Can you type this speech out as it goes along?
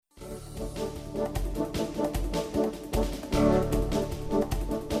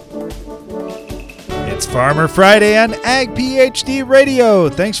It's Farmer Friday on Ag PhD Radio.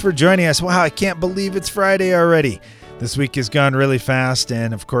 Thanks for joining us. Wow, I can't believe it's Friday already. This week has gone really fast,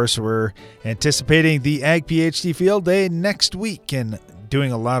 and of course, we're anticipating the Ag PhD Field Day next week and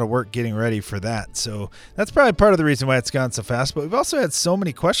doing a lot of work getting ready for that. So that's probably part of the reason why it's gone so fast. But we've also had so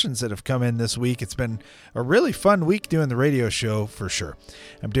many questions that have come in this week. It's been a really fun week doing the radio show for sure.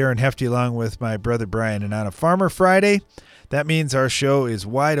 I'm Darren Hefty along with my brother Brian, and on a Farmer Friday, that means our show is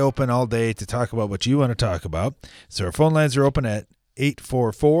wide open all day to talk about what you want to talk about. So our phone lines are open at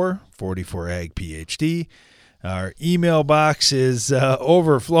 844-44-AG-PHD. Our email box is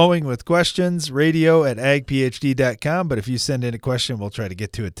overflowing with questions, radio@agphd.com. But if you send in a question, we'll try to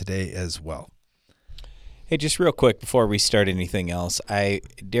get to it today as well. Hey, just real quick before we start anything else,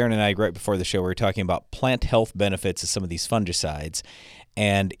 Darren and I, right before the show, we were talking about plant health benefits of some of these fungicides.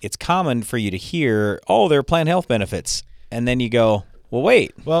 And it's common for you to hear, oh, there are plant health benefits. And then you go, well,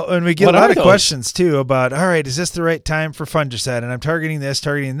 wait. Well, and we get a lot of questions, too, about, all right, is this the right time for fungicide? And I'm targeting this,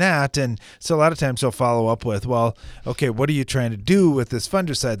 targeting that. And so a lot of times they'll follow up with, well, okay, what are you trying to do with this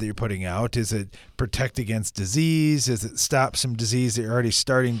fungicide that you're putting out? Is it protect against disease? Is it stop some disease that you're already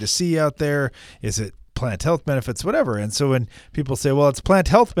starting to see out there? Is it plant health benefits, whatever? And so when people say, well, it's plant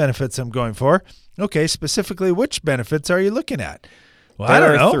health benefits I'm going for, okay, specifically which benefits are you looking at? Well, I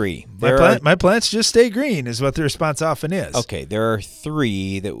don't know. Three. My plants just stay green is what the response often is. Okay, there are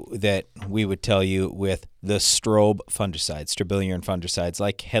three that we would tell you with the strobe fungicides, strobilurine fungicides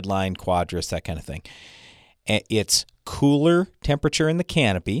like Headline, Quadris, that kind of thing. It's cooler temperature in the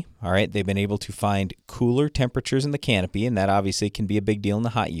canopy. All right, they've been able to find cooler temperatures in the canopy, and that obviously can be a big deal in the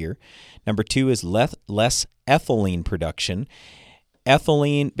hot year. Number two is less ethylene production.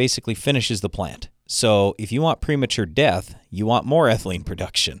 Ethylene basically finishes the plant. So if you want premature death, you want more ethylene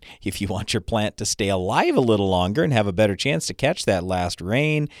production. If you want your plant to stay alive a little longer and have a better chance to catch that last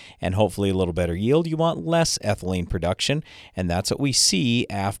rain and hopefully a little better yield, you want less ethylene production. And that's what we see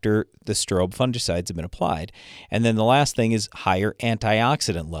after the strobe fungicides have been applied. And then the last thing is higher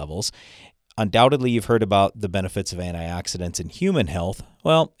antioxidant levels. Undoubtedly, you've heard about the benefits of antioxidants in human health.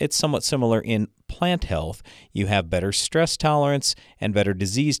 Well, it's somewhat similar in plant health. You have better stress tolerance and better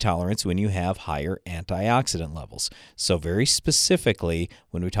disease tolerance when you have higher antioxidant levels. So very specifically,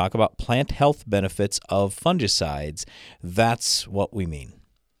 when we talk about plant health benefits of fungicides, that's what we mean.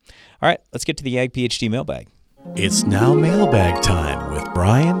 All right, let's get to the Ag PhD mailbag. It's now mailbag time with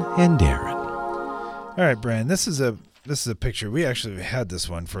Brian and Darren. All right, Brian, this is a picture. We actually had this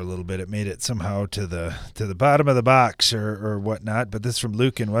one for a little bit. It made it somehow to the bottom of the box or whatnot. But this is from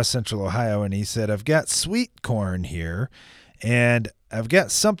Luke in West Central Ohio, and he said, I've got sweet corn here, and I've got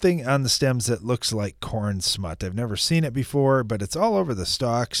something on the stems that looks like corn smut. I've never seen it before, but it's all over the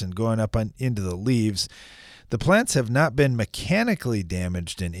stalks and going up into the leaves. The plants have not been mechanically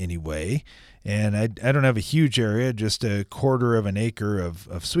damaged in any way. And I don't have a huge area, just a quarter of an acre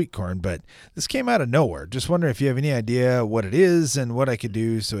of sweet corn, but this came out of nowhere. Just wondering if you have any idea what it is and what I could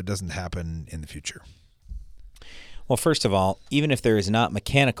do so it doesn't happen in the future. Well, first of all, even if there is not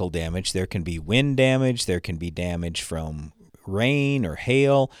mechanical damage, there can be wind damage, there can be damage from rain or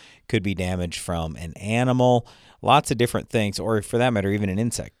hail, could be damage from an animal, lots of different things, or for that matter, even an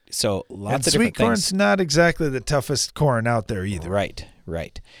insect. So lots of different things. Sweet corn's not exactly the toughest corn out there either.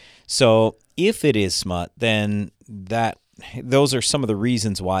 Right. So if it is smut, then those are some of the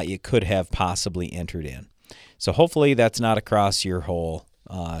reasons why it could have possibly entered in. So hopefully that's not across your whole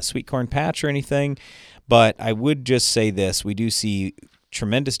sweet corn patch or anything. But I would just say this. We do see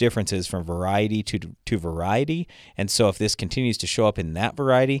tremendous differences from variety to variety. And so if this continues to show up in that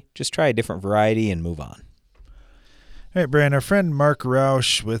variety, just try a different variety and move on. All right, Brian, our friend Mark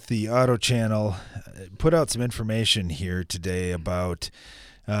Roush with the Auto Channel put out some information here today about,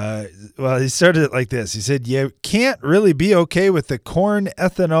 he started it like this. He said, you can't really be okay with the Corn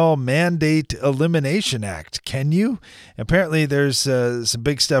Ethanol Mandate Elimination Act, can you? Apparently there's some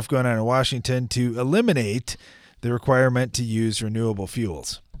big stuff going on in Washington to eliminate the requirement to use renewable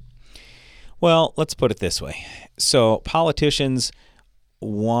fuels. Well, let's put it this way. So politicians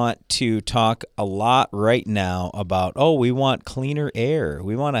want to talk a lot right now about, we want cleaner air,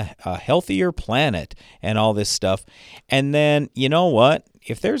 we want a healthier planet and all this stuff. And then, you know what?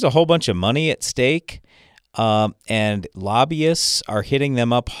 If there's a whole bunch of money at stake and lobbyists are hitting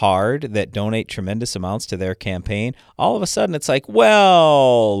them up hard that donate tremendous amounts to their campaign, all of a sudden it's like,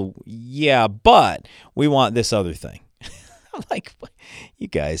 well, yeah, but we want this other thing. I'm like, you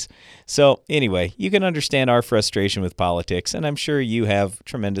guys. So anyway, you can understand our frustration with politics, and I'm sure you have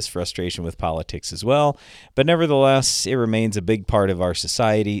tremendous frustration with politics as well. But nevertheless, it remains a big part of our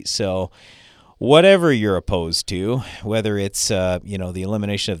society. So whatever you're opposed to, whether it's the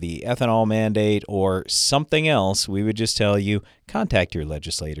elimination of the ethanol mandate or something else, we would just tell you, contact your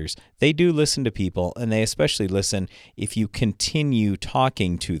legislators. They do listen to people, and they especially listen if you continue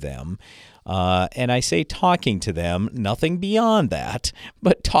talking to them. And I say talking to them, nothing beyond that,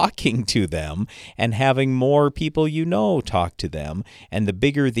 but talking to them and having more people talk to them. And the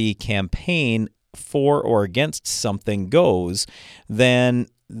bigger the campaign for or against something goes, then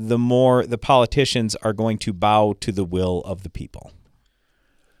the more the politicians are going to bow to the will of the people.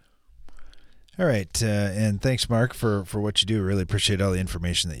 All right. And thanks, Mark, for what you do. Really appreciate all the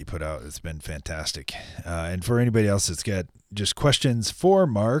information that you put out. It's been fantastic. And for anybody else that's got just questions for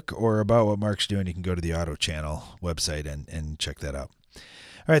Mark or about what Mark's doing, you can go to the Auto Channel website and check that out.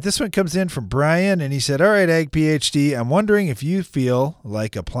 All right, this one comes in from Brian, and he said, all right, Ag PhD, I'm wondering if you feel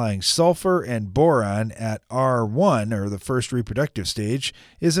like applying sulfur and boron at R1, or the first reproductive stage,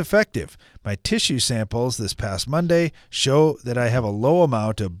 is effective. My tissue samples this past Monday show that I have a low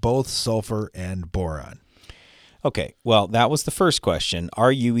amount of both sulfur and boron. Okay, well, that was the first question.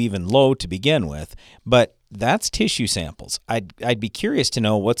 Are you even low to begin with? But that's tissue samples. I'd be curious to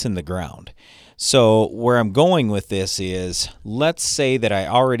know what's in the ground. So where I'm going with this is, let's say that I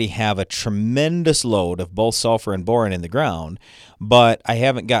already have a tremendous load of both sulfur and boron in the ground, but I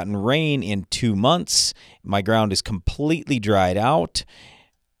haven't gotten rain in 2 months. My ground is completely dried out.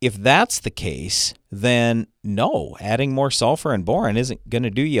 If that's the case, then no, adding more sulfur and boron isn't going to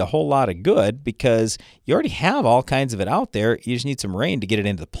do you a whole lot of good because you already have all kinds of it out there. You just need some rain to get it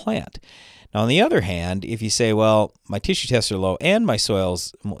into the plant. Now, on the other hand, if you say, well, my tissue tests are low and my soil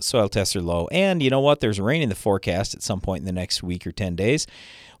tests are low, and you know what, there's rain in the forecast at some point in the next week or 10 days,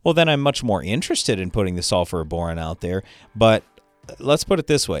 well, then I'm much more interested in putting the sulfur or boron out there. But let's put it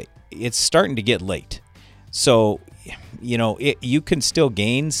this way. It's starting to get late. So, you can still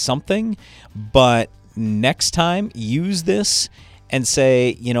gain something, but next time use this and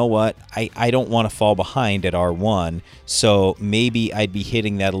say, you know what, I don't want to fall behind at R1, so maybe I'd be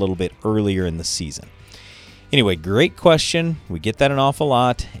hitting that a little bit earlier in the season. Anyway, great question. We get that an awful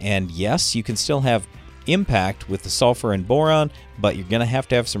lot. And yes, you can still have impact with the sulfur and boron, but you're going to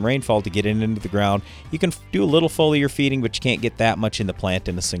have some rainfall to get it into the ground. You can do a little foliar feeding, but you can't get that much in the plant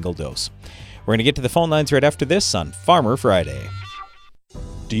in a single dose. We're going to get to the phone lines right after this on Farmer Friday.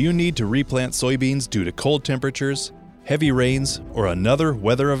 Do you need to replant soybeans due to cold temperatures, heavy rains, or another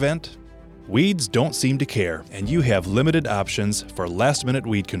weather event? Weeds don't seem to care, and you have limited options for last-minute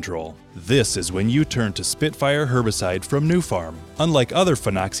weed control. This is when you turn to Spitfire herbicide from New Farm. Unlike other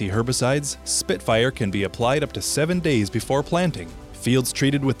Phenoxy herbicides, Spitfire can be applied up to 7 days before planting. Fields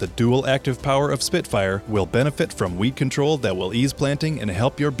treated with the dual active power of Spitfire will benefit from weed control that will ease planting and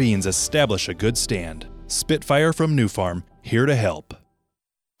help your beans establish a good stand. Spitfire from New Farm, here to help.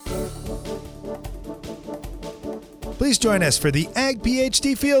 Please join us for the Ag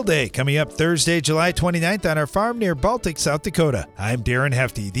PhD Field Day coming up Thursday, July 29th on our farm near Baltic, South Dakota. I'm Darren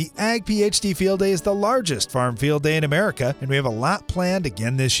Hefty. The Ag PhD Field Day is the largest farm field day in America, and we have a lot planned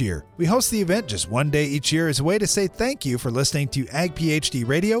again this year. We host the event just one day each year as a way to say thank you for listening to Ag PhD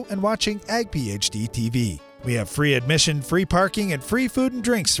Radio and watching Ag PhD TV. We have free admission, free parking, and free food and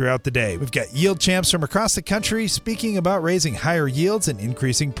drinks throughout the day. We've got yield champs from across the country speaking about raising higher yields and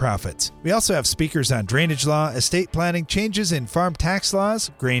increasing profits. We also have speakers on drainage law, estate planning, changes in farm tax laws,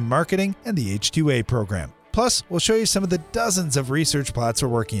 grain marketing, and the H-2A program. Plus, we'll show you some of the dozens of research plots we're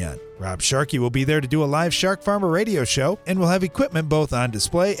working on. Rob Sharkey will be there to do a live Shark Farmer radio show, and we'll have equipment both on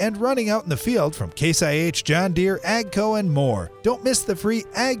display and running out in the field from Case IH, John Deere, AGCO, and more. Don't miss the free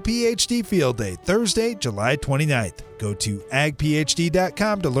Ag PhD Field Day, Thursday, July 29th. Go to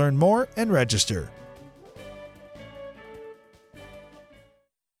agphd.com to learn more and register.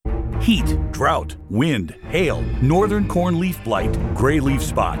 Heat, drought, wind, hail, northern corn leaf blight, gray leaf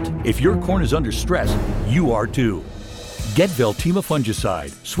spot. If your corn is under stress, you are too. Get Veltima fungicide,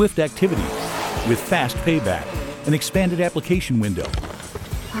 swift activity, with fast payback, an expanded application window.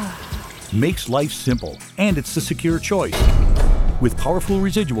 Makes life simple, and it's the secure choice. With powerful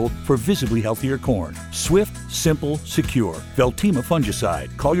residual for visibly healthier corn. Swift, simple, secure. Veltima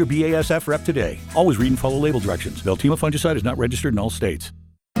fungicide. Call your BASF rep today. Always read and follow label directions. Veltima fungicide is not registered in all states.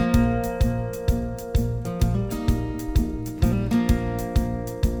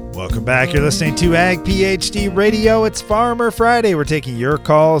 Welcome back. You're listening to Ag PhD Radio. It's Farmer Friday. We're taking your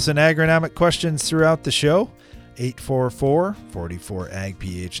calls and agronomic questions throughout the show.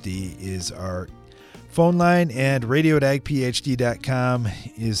 844-44-AG-PhD is our phone line, and radio@agphd.com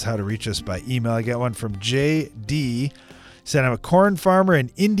is how to reach us by email. I got one from JD. Said, I'm a corn farmer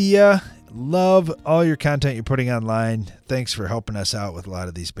in India. Love all your content you're putting online. Thanks for helping us out with a lot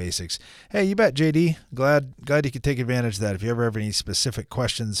of these basics. Hey, you bet, JD. Glad you could take advantage of that. If you ever have any specific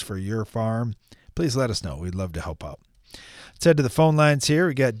questions for your farm, please let us know. We'd love to help out. Let's head to the phone lines here.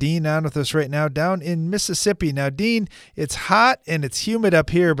 We got Dean on with us right now down in Mississippi. Now, Dean, it's hot and it's humid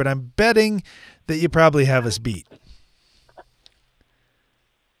up here, but I'm betting that you probably have us beat.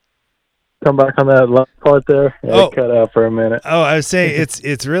 Come back on that last part there. Yeah, it cut out for a minute. Oh, I was saying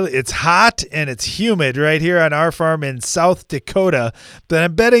it's hot and it's humid right here on our farm in South Dakota. But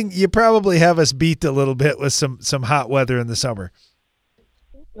I'm betting you probably have us beat a little bit with some hot weather in the summer.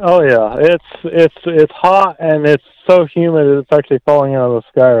 Oh yeah, it's hot and it's so humid it's actually falling out of the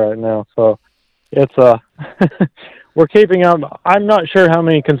sky right now. So it's we're keeping up. I'm not sure how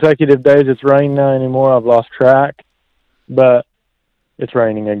many consecutive days it's rained now anymore. I've lost track, but it's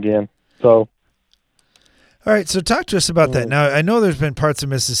raining again. So, all right, so talk to us about that. Now, I know there's been parts of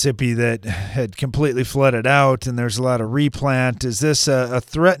Mississippi that had completely flooded out, and there's a lot of replant. Is this a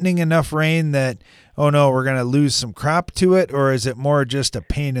threatening enough rain that, oh no, we're going to lose some crop to it, or is it more just a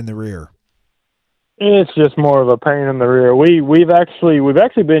pain in the rear? It's just more of a pain in the rear. We've actually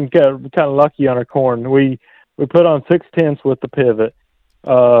been kind of lucky on our corn. We put on 6/10 with the pivot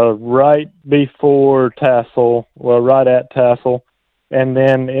right before tassel, right at tassel. And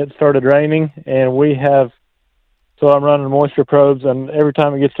then it started raining, and so I'm running moisture probes, and every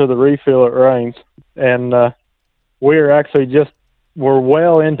time it gets to the refill, it rains. And we're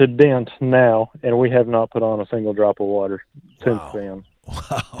well into dent now, and we have not put on a single drop of water since then.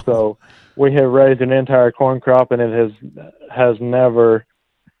 Wow. So we have raised an entire corn crop, and it has never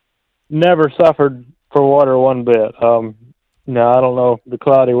suffered for water one bit. Now, I don't know, the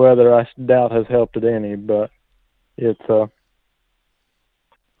cloudy weather, I doubt has helped it any, but it's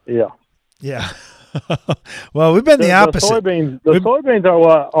Yeah. Well, we've been the opposite. The soybeans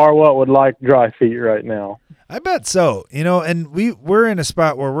are what would like dry feet right now. I bet so. And we're in a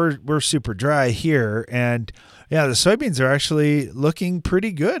spot where we're super dry here, and yeah, the soybeans are actually looking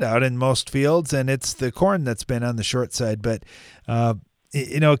pretty good out in most fields, and it's the corn that's been on the short side. But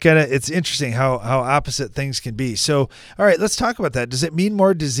it's interesting how opposite things can be. So, all right, let's talk about that. Does it mean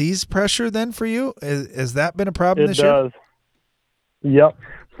more disease pressure then for you? Has that been a problem this year? It does. Yep.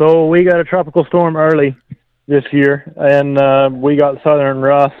 So we got a tropical storm early this year, and we got southern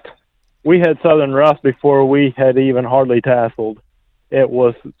rust. We had southern rust before we had even hardly tasseled. It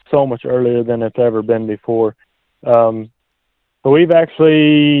was so much earlier than it's ever been before. So we've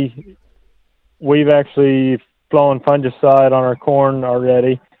actually flown fungicide on our corn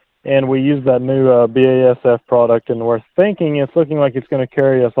already, and we use that new BASF product, and we're thinking it's looking like it's going to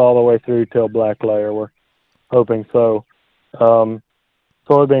carry us all the way through till black layer. We're hoping so.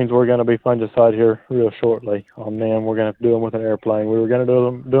 Soybeans, we're going to be fungicide here real shortly. Oh man, we're going to do them with an airplane. We were going to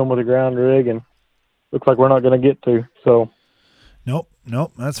do them with a ground rig, and looks like we're not going to get to. So, nope,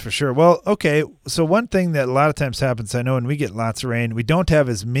 that's for sure. Well, okay. So one thing that a lot of times happens, I know when we get lots of rain, we don't have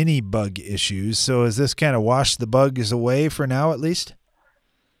as many bug issues. So is this kind of wash the bugs away for now, at least?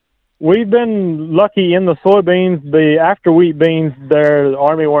 We've been lucky in the soybeans. The after wheat beans, the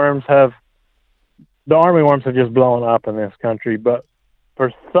army worms have just blown up in this country, but for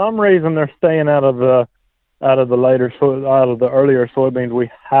some reason, they're staying out of the earlier soybeans.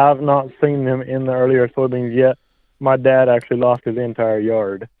 We have not seen them in the earlier soybeans yet. My dad actually lost his entire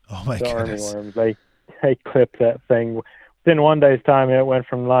yard. Oh my goodness! Army worms. They clipped that thing. Within one day's time, it went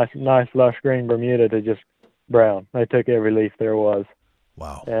from nice lush green Bermuda to just brown. They took every leaf there was.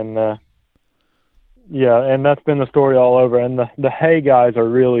 Wow. And and that's been the story all over. And the hay guys are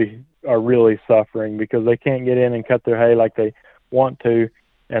really suffering because they can't get in and cut their hay like they want to,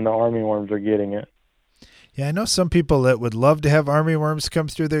 and the army worms are getting it. Yeah, I know some people that would love to have army worms come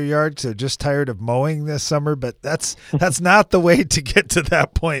through their yards. They're just tired of mowing this summer, but that's not the way to get to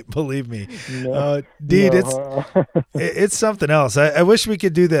that point, believe me. No, Dude, it's something else. I wish we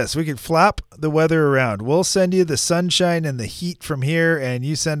could do this. We could flop the weather around. We'll send you the sunshine and the heat from here, and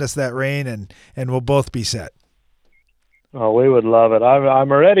you send us that rain, and we'll both be set. Oh, we would love it.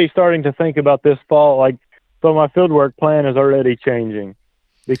 I'm already starting to think about this fall, so my fieldwork plan is already changing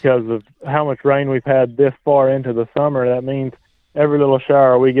because of how much rain we've had this far into the summer. That means every little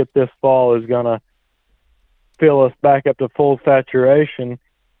shower we get this fall is going to fill us back up to full saturation.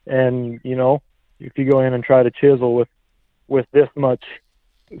 And, if you go in and try to chisel with this much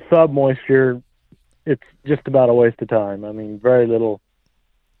sub-moisture, it's just about a waste of time. I mean, very little.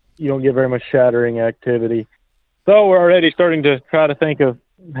 You don't get very much shattering activity. So we're already starting to try to think of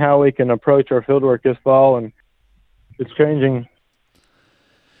how we can approach our fieldwork this fall, and it's changing.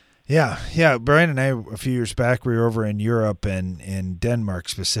 Yeah. Brian and I, a few years back, we were over in Europe and in Denmark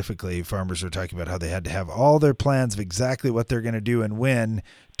specifically. Farmers were talking about how they had to have all their plans of exactly what they're going to do and when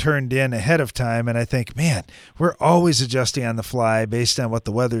turned in ahead of time. And I think, man, we're always adjusting on the fly based on what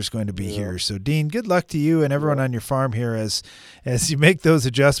the weather's going to be here. So, Dean, good luck to you and everyone on your farm here as you make those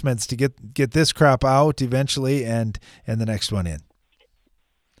adjustments to get this crop out eventually and the next one in.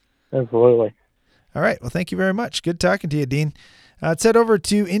 Absolutely. All right. Well, thank you very much. Good talking to you, Dean. Let's head over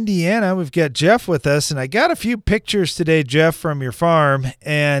to Indiana. We've got Jeff with us, and I got a few pictures today, Jeff, from your farm.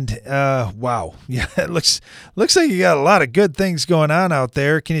 And wow, yeah, it looks like you got a lot of good things going on out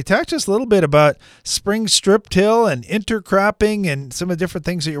there. Can you talk to us a little bit about spring strip till and intercropping and some of the different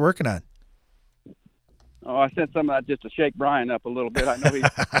things that you're working on? Oh, I sent some of that just to shake Brian up a little bit. I know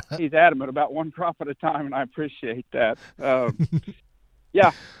he's adamant about one crop at a time, and I appreciate that.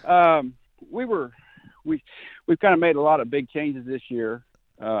 We've kind of made a lot of big changes this year.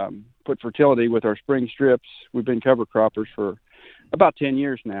 Put fertility with our spring strips. We've been cover croppers for about 10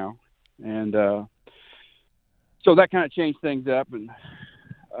 years now, and so that kind of changed things up. And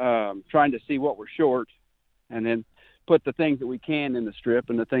trying to see what we're short, and then put the things that we can in the strip,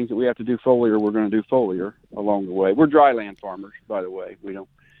 and the things that we have to do foliar, we're going to do foliar along the way. We're dry land farmers, by the way. We don't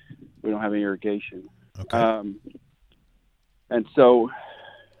have any irrigation. Okay. And so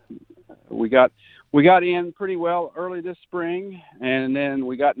we got in pretty well early this spring, and then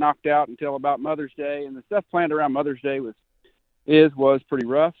we got knocked out until about Mother's Day. And the stuff planned around Mother's Day was pretty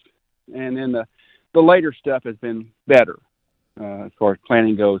rough. And then the later stuff has been better as far as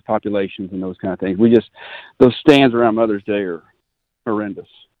planning goes, populations and those kind of things. Those stands around Mother's Day are horrendous.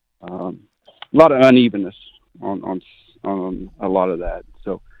 A lot of unevenness on a lot of that.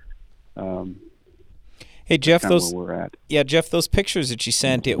 So. Hey Jeff, where we're at. Jeff, those pictures that you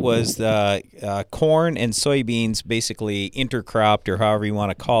sent, it was the corn and soybeans basically intercropped, or however you want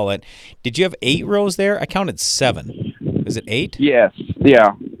to call it. Did you have 8 rows there? I counted 7. Is it 8? Yes.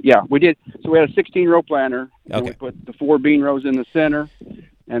 Yeah, we did. So we had a 16-row planter. Okay. We put the 4 bean rows in the center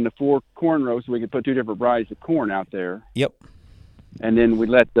and the 4 corn rows, so we could put 2 different varieties of corn out there. Yep. And then we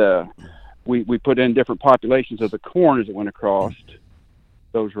we put in different populations of the corn as it went across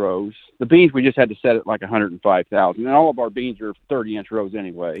those rows. The beans, we just had to set it like 105,000, and all of our beans are 30-inch rows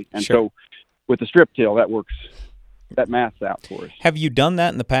anyway. And Sure. So with the strip till, that maths out for us. Have you done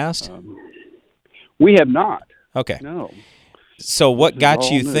that in the past? We have not. Okay. No. So what This is got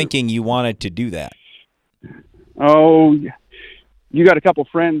all you new. thinking you wanted to do that? Oh, you got a couple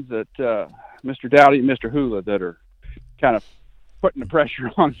friends at Mr. Dowdy and Mr. Hula that are kind of putting the pressure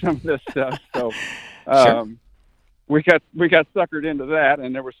on some of this stuff. So Sure. we got suckered into that,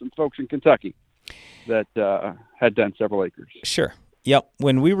 and there were some folks in Kentucky that had done several acres. Sure. Yep.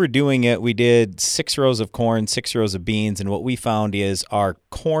 When we were doing it, we did 6 rows of corn, 6 rows of beans, and what we found is our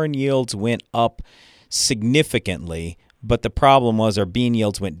corn yields went up significantly, but the problem was our bean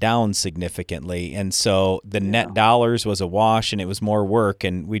yields went down significantly, and so the net dollars was a wash, and it was more work,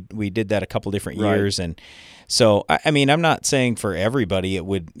 and we did that a couple different years, and so I mean, I'm not saying for everybody it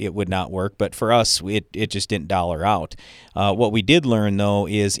would not work, but for us it just didn't dollar out. What we did learn though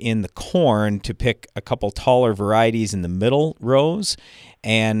is in the corn to pick a couple taller varieties in the middle rows,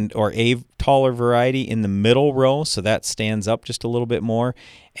 or a taller variety in the middle row, so that stands up just a little bit more.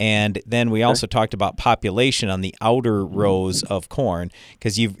 And then we also talked about population on the outer rows of corn,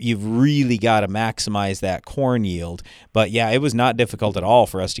 because you've really got to maximize that corn yield. But yeah, it was not difficult at all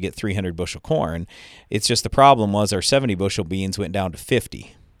for us to get 300 bushel corn. It's just the problem was our 70 bushel beans went down to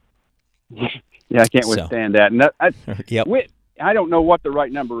 50. Yeah, I can't withstand that. And Yep. I don't know what the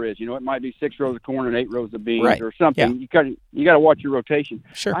right number is. It might be 6 rows of corn and 8 rows of beans, Right. or something. Yeah. You got to watch your rotation.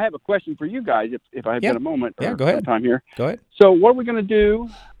 Sure. I have a question for you guys, if I have got a moment. Yeah, or go ahead. Time here. Go ahead. So what are we going to do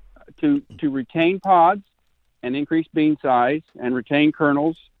to retain pods and increase bean size, and retain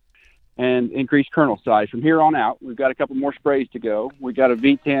kernels and increase kernel size from here on out? We've got a couple more sprays to go. We got a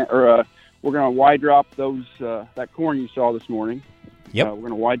V10, we're going to wide drop those that corn you saw this morning. Yep. We're going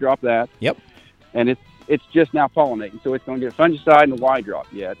to wide drop that. Yep. And it's just now pollinating, so it's going to get a fungicide and a wide drop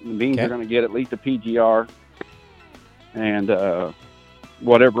yet. And the beans Okay. are going to get at least a PGR and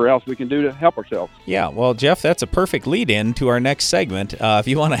whatever else we can do to help ourselves. Yeah, well, Jeff, that's a perfect lead-in to our next segment. If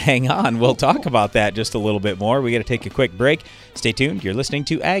you want to hang on, we'll talk about that just a little bit more. We got to take a quick break. Stay tuned. You're listening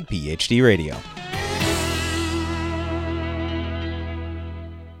to Ag PhD Radio.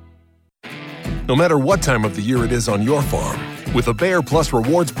 No matter what time of the year it is on your farm, with the Bayer Plus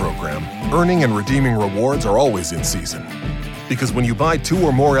Rewards program, earning and redeeming rewards are always in season. Because when you buy 2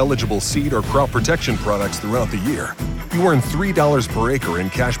 or more eligible seed or crop protection products throughout the year, you earn $3 per acre in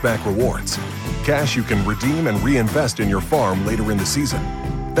cashback rewards. Cash you can redeem and reinvest in your farm later in the season.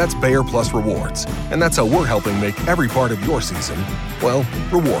 That's Bayer Plus Rewards, and that's how we're helping make every part of your season, well,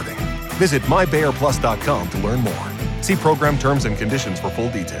 rewarding. Visit mybayerplus.com to learn more. See program terms and conditions for full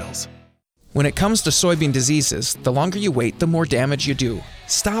details. When it comes to soybean diseases, the longer you wait, the more damage you do.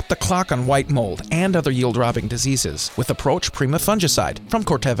 Stop the clock on white mold and other yield-robbing diseases with Approach Prima fungicide from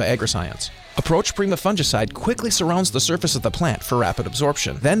Corteva Agriscience. Approach Prima fungicide quickly surrounds the surface of the plant for rapid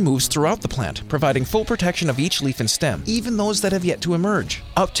absorption, then moves throughout the plant, providing full protection of each leaf and stem, even those that have yet to emerge.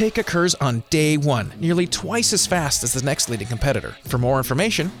 Uptake occurs on day one, nearly twice as fast as the next leading competitor. For more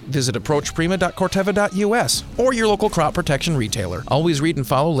information, visit approachprima.corteva.us or your local crop protection retailer. Always read and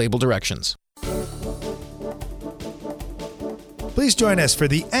follow label directions. Please join us for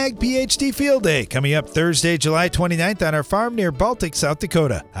the Ag PhD Field Day coming up Thursday, July 29th on our farm near Baltic, South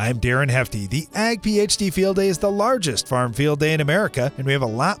Dakota. I'm Darren Hefty. The Ag PhD Field Day is the largest farm field day in America, and we have a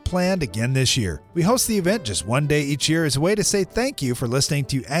lot planned again this year. We host the event just one day each year as a way to say thank you for listening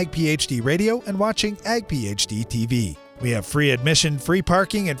to Ag PhD Radio and watching Ag PhD TV. We have free admission, free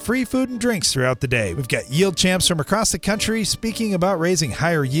parking, and free food and drinks throughout the day. We've got yield champs from across the country speaking about raising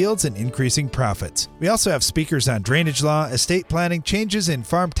higher yields and increasing profits. We also have speakers on drainage law, estate planning, changes in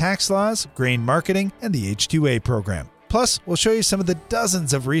farm tax laws, grain marketing, and the H-2A program. Plus, we'll show you some of the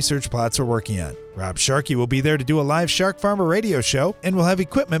dozens of research plots we're working on. Rob Sharkey will be there to do a live Shark Farmer radio show, and we'll have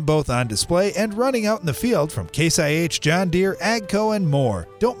equipment both on display and running out in the field from Case IH, John Deere, AGCO, and more.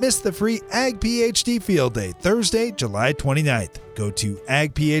 Don't miss the free Ag PhD Field Day, Thursday, July 29th. Go to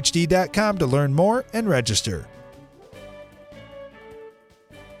agphd.com to learn more and register.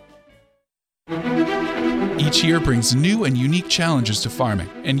 Each year brings new and unique challenges to farming,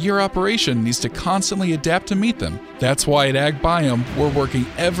 and your operation needs to constantly adapt to meet them. That's why at AgBiome, we're working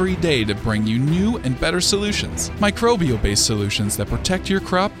every day to bring you new and better solutions, microbial-based solutions that protect your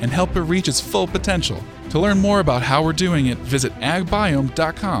crop and help it reach its full potential. To learn more about how we're doing it, visit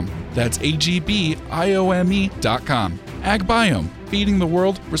agbiome.com. That's AGBIOME.com. AgBiome, feeding the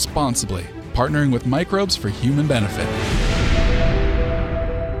world responsibly, partnering with microbes for human benefit.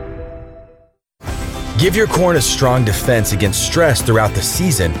 Give your corn a strong defense against stress throughout the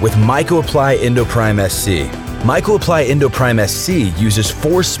season with MycoApply Endoprime SC. MycoApply Endoprime SC uses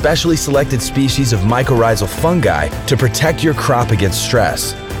 4 specially selected species of mycorrhizal fungi to protect your crop against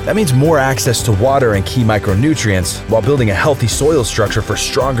stress. That means more access to water and key micronutrients while building a healthy soil structure for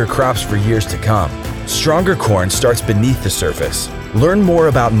stronger crops for years to come. Stronger corn starts beneath the surface. Learn more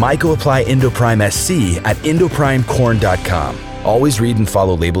about MycoApply Endoprime SC at endoprimecorn.com. Always read and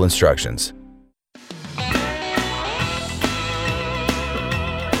follow label instructions.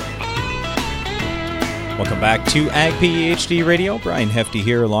 Welcome back to Ag PhD Radio. Brian Hefty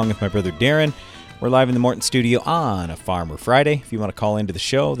here along with my brother Darren. We're live in the Morton studio on a Farmer Friday. If you want to call into the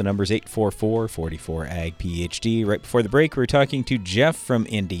show, the number is 844-44-AG-PhD. Right before the break, we were talking to Jeff from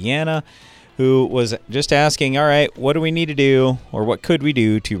Indiana, who was just asking, all right, what do we need to do, or what could we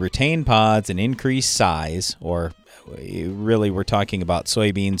do to retain pods and increase size, or really we're talking about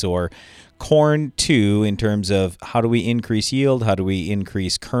soybeans or corn too, in terms of how do we increase yield, how do we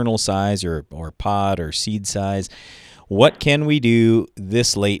increase kernel size or pod or seed size. What can we do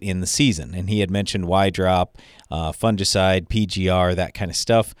this late in the season? And he had mentioned Y-drop, fungicide, PGR, that kind of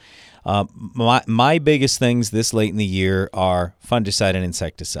stuff. My biggest things this late in the year are fungicide and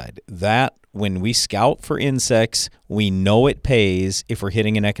insecticide. That, when we scout for insects, we know it pays if we're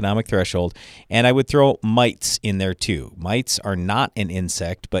hitting an economic threshold. And I would throw mites in there too. Mites are not an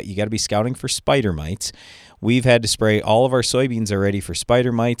insect, but you got to be scouting for spider mites. We've had to spray all of our soybeans already for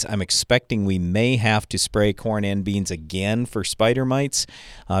spider mites. I'm expecting we may have to spray corn and beans again for spider mites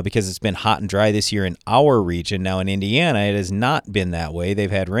because it's been hot and dry this year in our region. Now in Indiana, it has not been that way. They've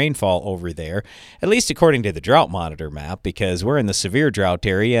had rainfall over there, at least according to the drought monitor map, because we're in the severe drought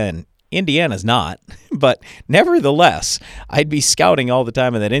area and Indiana's not, but nevertheless, I'd be scouting all the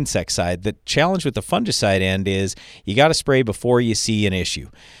time on that insect side. The challenge with the fungicide end is you got to spray before you see an issue.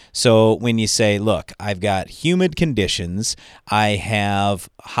 So when you say, look, I've got humid conditions, I have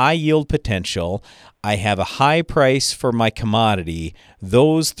high yield potential, I have a high price for my commodity,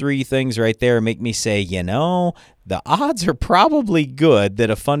 those 3 things right there make me say, the odds are probably good that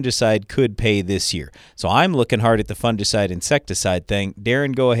a fungicide could pay this year. So I'm looking hard at the fungicide insecticide thing.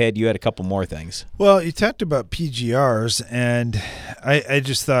 Darren, go ahead. You had a couple more things. Well, you talked about PGRs, and I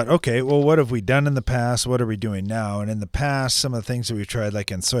just thought, okay, well, what have we done in the past? What are we doing now? And in the past, some of the things that we've tried,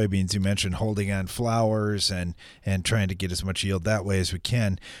 like in soybeans, soybeans, you mentioned holding on flowers and trying to get as much yield that way as we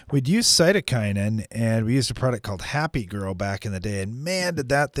can. We'd use cytokinin, and we used a product called Happy Grow back in the day, and man, did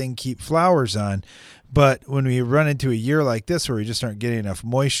that thing keep flowers on. But when we run into a year like this where we just aren't getting enough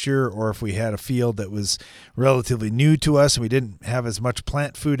moisture, or if we had a field that was relatively new to us and we didn't have as much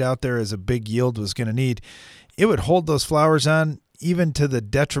plant food out there as a big yield was going to need, it would hold those flowers on even to the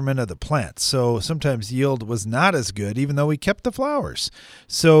detriment of the plant. So sometimes yield was not as good, even though we kept the flowers.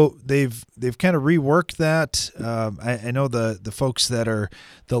 So they've kind of reworked that. I know the folks that are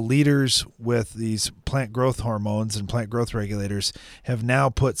the leaders with these plant growth hormones and plant growth regulators have now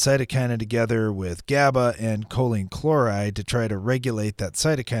put cytokinin together with GABA and choline chloride to try to regulate that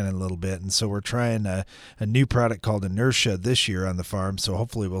cytokinin a little bit. And so we're trying a new product called Inertia this year on the farm. So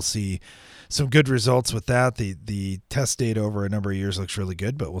hopefully we'll see some good results with that. The test data over a number of years looks really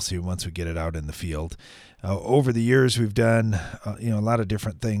good, but we'll see once we get it out in the field. Over the years, we've done a lot of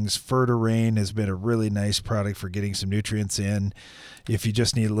different things. Fertirain has been a really nice product for getting some nutrients in. If you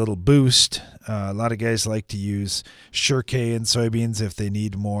just need a little boost, a lot of guys like to use Sure-K in soybeans if they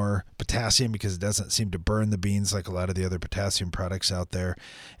need more potassium, because it doesn't seem to burn the beans like a lot of the other potassium products out there.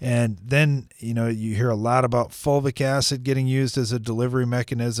 And then, you hear a lot about fulvic acid getting used as a delivery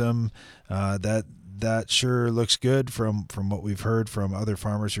mechanism. That sure looks good from what we've heard from other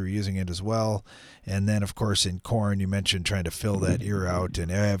farmers who are using it as well. And then, of course, in corn, you mentioned trying to fill that ear out,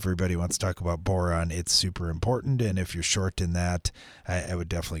 and everybody wants to talk about boron. It's super important, and if you're short in that, I would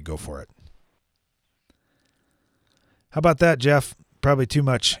definitely go for it. How about that, Jeff? Probably too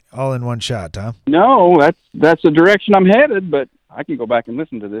much all in one shot, huh? No, that's the direction I'm headed, but I can go back and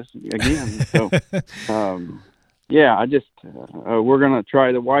listen to this again. So, I just we're going to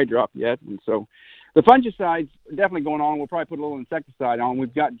try the Y drop yet, and so the fungicide's definitely going on. We'll probably put a little insecticide on.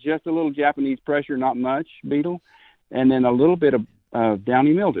 We've got just a little Japanese pressure, not much beetle, and then a little bit of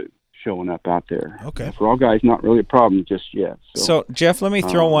downy mildew showing up out there. Okay. For all guys, not really a problem just yet. So Jeff, let me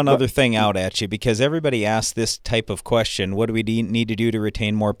throw one other thing out at you, because everybody asks this type of question. What do we need to do to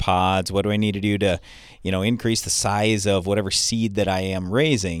retain more pods? What do I need to do to, increase the size of whatever seed that I am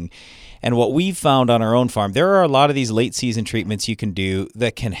raising? And what we've found on our own farm, there are a lot of these late season treatments you can do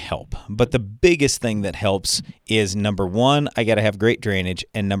that can help. But the biggest thing that helps is, number one, I got to have great drainage.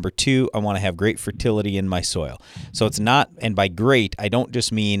 And number two, I want to have great fertility in my soil. So it's not, and by great, I don't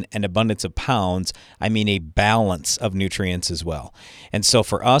just mean an abundance of pounds, I mean a balance of nutrients as well. And so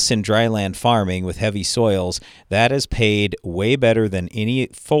for us in dryland farming with heavy soils, that has paid way better than any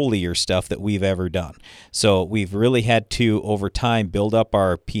foliar stuff that we've ever done. So we've really had to, over time, build up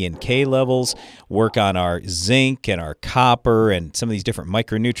our P&K levels, work on our zinc and our copper and some of these different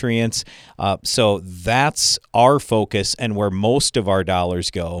micronutrients. So that's our focus and where most of our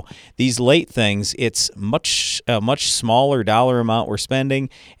dollars go. These late things, it's a much smaller dollar amount we're spending,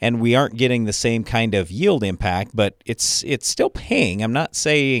 and we aren't getting the same kind of yield impact, but it's still paying. I'm not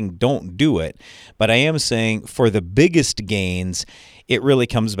saying don't do it, but I am saying for the biggest gains, it really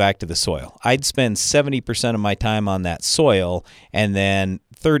comes back to the soil. I'd spend 70% of my time on that soil and then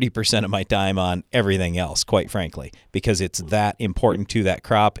 30% of my time on everything else, quite frankly, because it's that important to that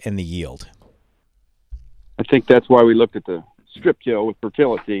crop and the yield. I think that's why we looked at the strip till with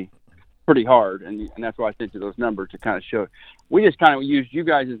fertility pretty hard, and that's why I sent you those numbers to kind of show. We just kind of used you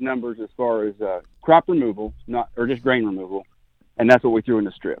guys' numbers as far as crop removal, or just grain removal, and that's what we threw in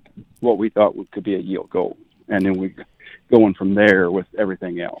the strip, what we thought could be a yield goal, and then we going from there with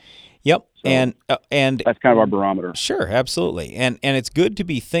everything else. Yep. So and that's kind of our barometer. Sure, absolutely. And it's good to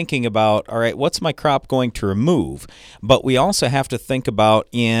be thinking about, all right, what's my crop going to remove? But we also have to think about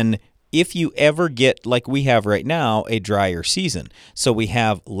if you ever get, like we have right now, a drier season. So we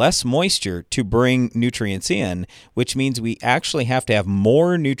have less moisture to bring nutrients in, which means we actually have to have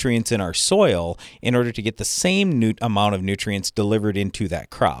more nutrients in our soil in order to get the same amount of nutrients delivered into that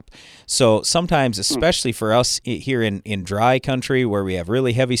crop. So sometimes, especially for us here in dry country where we have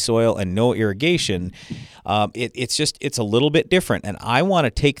really heavy soil and no irrigation, it's a little bit different. And I want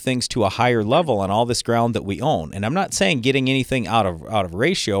to take things to a higher level on all this ground that we own. And I'm not saying getting anything out of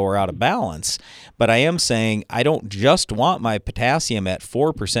ratio or out of balance, but I am saying I don't just want my potassium at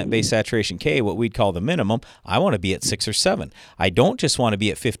 4% base saturation K, what we'd call the minimum. I want to be at 6 or 7. I don't just want to be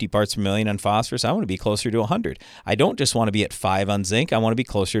at 50 parts per million on phosphorus. I want to be closer to 100. I don't just want to be at 5 on zinc. I want to be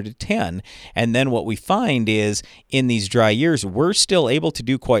closer to 10. And then what we find is in these dry years, we're still able to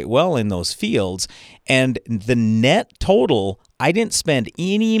do quite well in those fields. And the net total, I didn't spend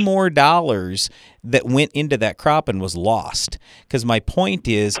any more dollars that went into that crop and was lost. Because my point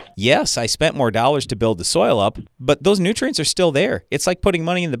is, yes, I spent more dollars to build the soil up, but those nutrients are still there. It's like putting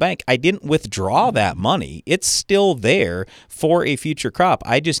money in the bank. I didn't withdraw that money. It's still there for a future crop.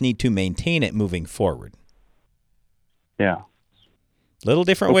 I just need to maintain it moving forward. Yeah. Little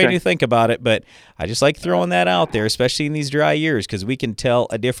different way to think about it, but I just like throwing that out there, especially in these dry years, because we can tell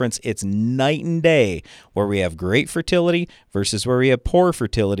a difference. It's night and day where we have great fertility versus where we have poor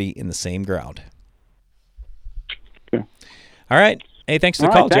fertility in the same ground. Okay. All right. Hey, thanks for the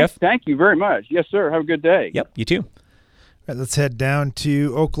All call, right, Jeff. Thank you very much. Yes, sir. Have a good day. Yep, you too. All right, let's head down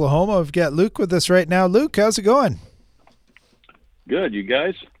to Oklahoma. We've got Luke with us right now. Luke, how's it going? Good, you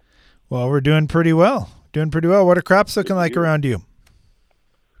guys? Well, we're doing pretty well. What are crops looking like around you?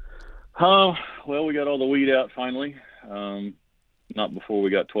 Well, we got all the weed out finally. Not before we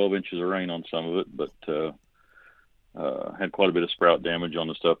got 12 inches of rain on some of it, but had quite a bit of sprout damage on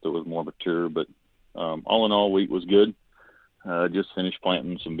the stuff that was more mature. But all in all, wheat was good. Just finished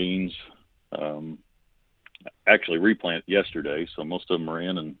planting some beans. Actually replanted yesterday, so most of them are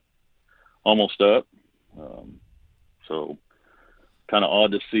in and almost up. So kind of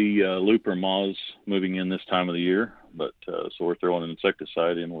odd to see looper moths moving in this time of the year. But so we're throwing an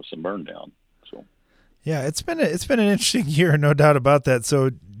insecticide in with some burn down. So yeah, it's been an interesting year, no doubt about that. So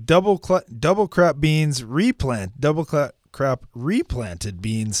double crop beans double crop replanted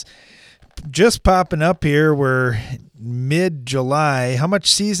beans just popping up here. We're mid-July. How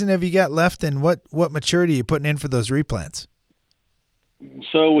much season have you got left, and what maturity are you putting in for those replants?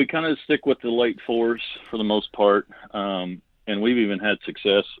 So we kind of stick with the late fours for the most part, and we've even had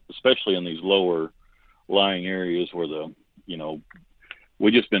success, especially in these lower lying areas where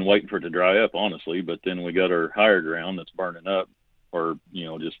we just been waiting for it to dry up, honestly, but then we got our higher ground that's burning up or,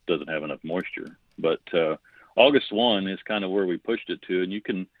 just doesn't have enough moisture. But August 1 is kind of where we pushed it to, and you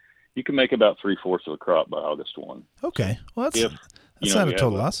can make about 3/4 of a crop by August 1. Okay. Well, that's not a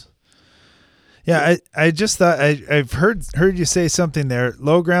total loss. Yeah, I just thought I've heard you say something there.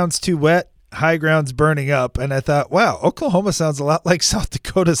 Low ground's too wet, high ground's burning up, and I thought, wow, Oklahoma sounds a lot like South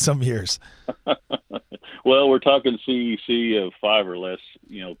Dakota some years. Well, we're talking CEC of 5 or less,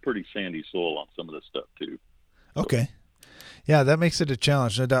 pretty sandy soil on some of this stuff too. Okay. Yeah, that makes it a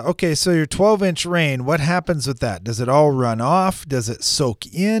challenge, no doubt. Okay, so your 12-inch rain, what happens with that? Does it all run off? Does it soak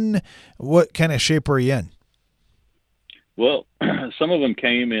in? What kind of shape were you in? Well, some of them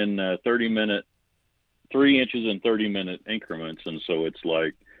came in 3 inches in 30-minute increments, and so it's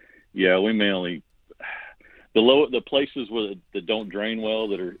like, yeah, we mainly the places that don't drain well,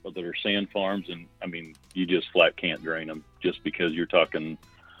 that are sand farms, and I mean, you just flat can't drain them just because you're talking,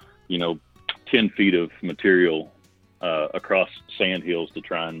 10 feet of material across sand hills to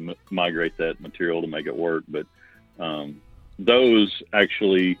try and migrate that material to make it work. But those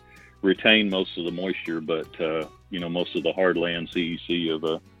actually retain most of the moisture, but most of the hard land CEC of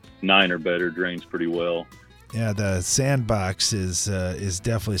a 9 or better drains pretty well. Yeah, the sandbox is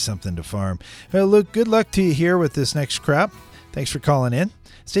definitely something to farm. Well, Luke, good luck to you here with this next crop. Thanks for calling in.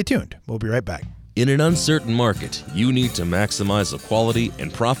 Stay tuned. We'll be right back. In an uncertain market, you need to maximize the quality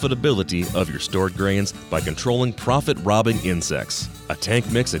and profitability of your stored grains by controlling profit-robbing insects. A tank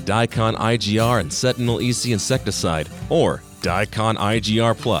mix of Dicon IGR and Sentinel EC insecticide, or Dicon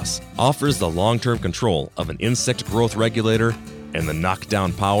IGR Plus, offers the long-term control of an insect growth regulator and the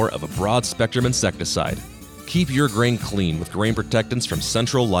knockdown power of a broad-spectrum insecticide. Keep your grain clean with grain protectants from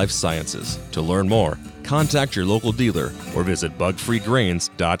Central Life Sciences. To learn more, contact your local dealer or visit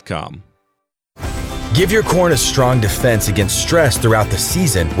bugfreegrains.com. Give your corn a strong defense against stress throughout the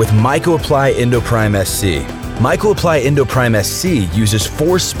season with MycoApply Endoprime SC. MycoApply Endoprime SC uses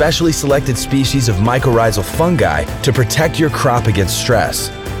 4 specially selected species of mycorrhizal fungi to protect your crop against stress.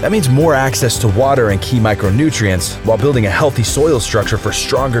 That means more access to water and key micronutrients while building a healthy soil structure for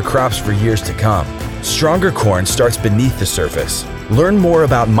stronger crops for years to come. Stronger corn starts beneath the surface. Learn more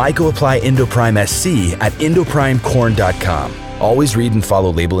about MycoApply Endoprime SC at endoprimecorn.com. Always read and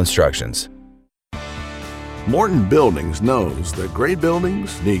follow label instructions. Morton Buildings knows that great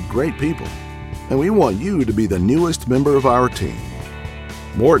buildings need great people, and we want you to be the newest member of our team.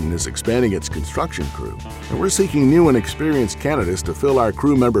 Morton is expanding its construction crew, and we're seeking new and experienced candidates to fill our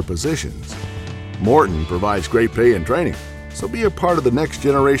crew member positions. Morton provides great pay and training, so be a part of the next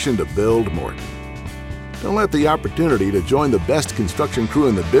generation to build Morton. Don't let the opportunity to join the best construction crew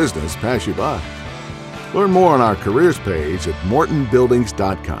in the business pass you by. Learn more on our careers page at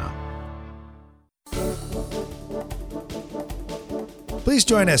mortonbuildings.com. Please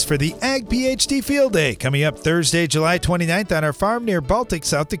join us for the Ag PhD Field Day coming up Thursday, July 29th on our farm near Baltic,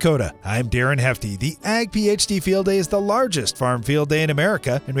 South Dakota. I'm Darren Hefty. The Ag PhD Field Day is the largest farm field day in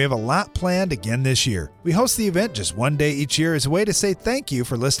America, and we have a lot planned again this year. We host the event just one day each year as a way to say thank you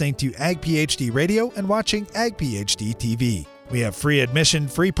for listening to Ag PhD Radio and watching Ag PhD TV. We have free admission,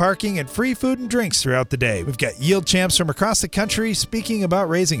 free parking, and free food and drinks throughout the day. We've got yield champs from across the country speaking about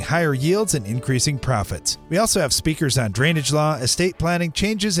raising higher yields and increasing profits. We also have speakers on drainage law, estate planning,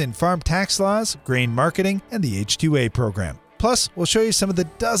 changes in farm tax laws, grain marketing, and the H-2A program. Plus, we'll show you some of the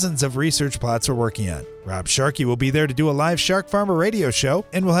dozens of research plots we're working on. Rob Sharkey will be there to do a live Shark Farmer radio show,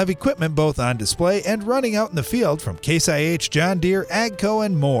 and we'll have equipment both on display and running out in the field from Case IH, John Deere, AGCO,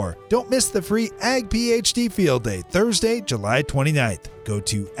 and more. Don't miss the free Ag PhD Field Day, Thursday, July 29th. Go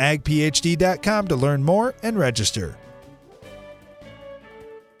to agphd.com to learn more and register.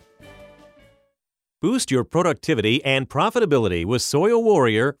 Boost your productivity and profitability with Soil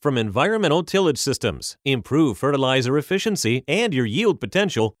Warrior from Environmental Tillage Systems. Improve fertilizer efficiency and your yield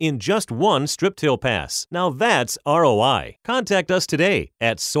potential in just one strip till pass. Now that's ROI. Contact us today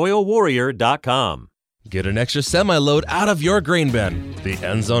at soilwarrior.com. Get an extra semi-load out of your grain bin. The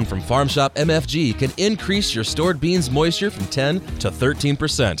End Zone from Farm Shop MFG can increase your stored beans moisture from 10 to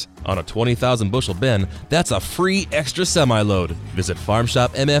 13%. On a 20,000 bushel bin, that's a free extra semi-load. Visit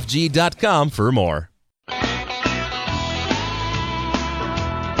farmshopmfg.com for more.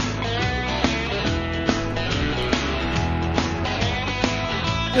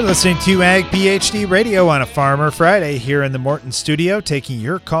 You're listening to Ag PhD Radio on a Farmer Friday here in the Morton studio, taking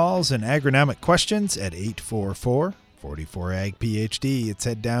your calls and agronomic questions at 844-44-AG-PhD. Let's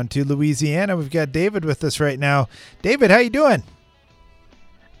head down to Louisiana. We've got David with us right now. David, how you doing?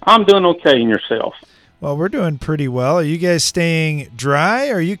 I'm doing okay, and yourself? Well, we're doing pretty well. Are you guys staying dry,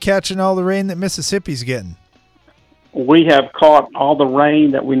 or are you catching all the rain that Mississippi's getting? We have caught all the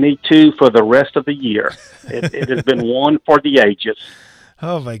rain that we need to for the rest of the year. It has been one for the ages.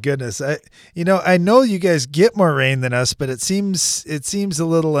 Oh my goodness! I know you guys get more rain than us, but it seems a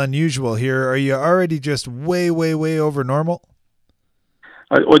little unusual here. Are you already just way over normal?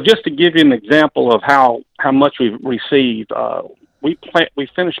 Well, just to give you an example of how much we've received, we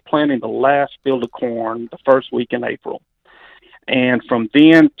finished planting the last field of corn the first week in April, and from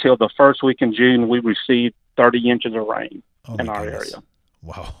then till the first week in June, we received 30 inches of rain in our area.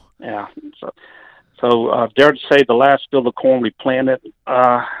 Wow! Yeah. So I dare to say the last field of corn we planted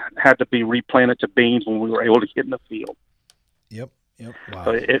had to be replanted to beans when we were able to get in the field. Yep. Wow.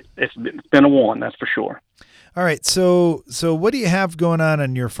 So it's been a one, that's for sure. All right. So what do you have going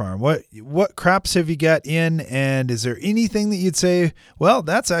on your farm? What crops have you got in, and is there anything that you'd say, well,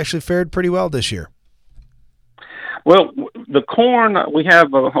 that's actually fared pretty well this year? Well, the corn, we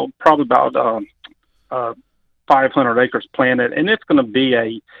have probably about 500 acres planted, and it's going to be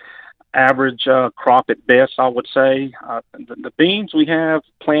a average crop at best, I would say. The beans we have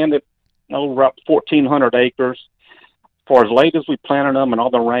planted about 1,400 acres. For as late as we planted them and all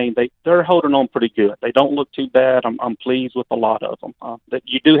the rain, they're holding on pretty good. They don't look too bad. I'm pleased with a lot of them. That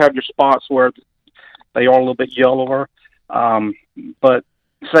you do have your spots where they are a little bit yellower, but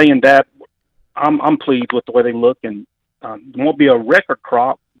saying that, I'm pleased with the way they look, and it won't be a record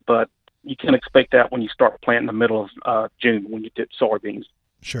crop, but you can expect that when you start planting in the middle of June when you did soybeans.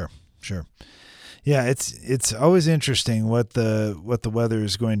 Sure. Yeah, it's always interesting what the weather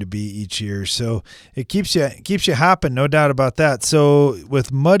is going to be each year. So it keeps you hopping, no doubt about that. So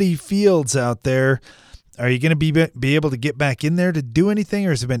with muddy fields out there, are you going to be able to get back in there to do anything,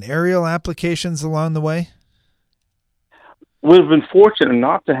 or has there been aerial applications along the way? We've been fortunate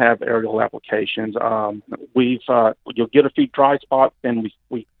not to have aerial applications. You'll get a few dry spots, then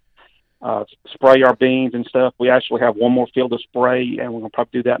we spray our beans and stuff. We actually have one more field to spray, and we're going to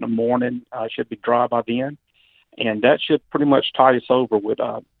probably do that in the morning. It should be dry by then, and that should pretty much tie us over with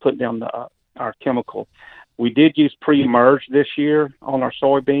putting down our chemical. We did use pre-emerge this year on our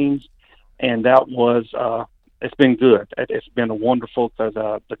soybeans, and that was it's been good. It's been wonderful because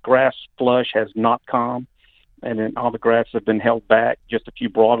the grass flush has not come, and then all the grass have been held back, just a few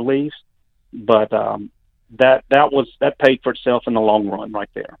broadleaves, but that paid for itself in the long run right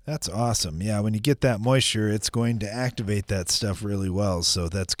there. That's awesome. Yeah, when you get that moisture, it's going to activate that stuff really well. So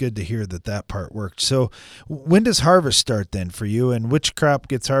that's good to hear that part worked. So when does harvest start then for you, and which crop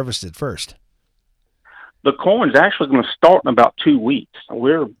gets harvested first? The corn's actually going to start in about 2 weeks.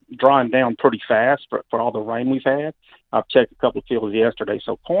 We're drying down pretty fast for all the rain we've had. I've checked a couple of fields yesterday.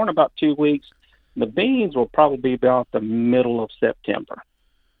 So corn about 2 weeks. The beans will probably be about the middle of September.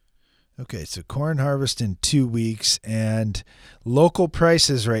 Okay, so corn harvest in 2 weeks, and local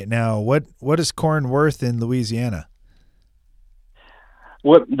prices right now. What is corn worth in Louisiana?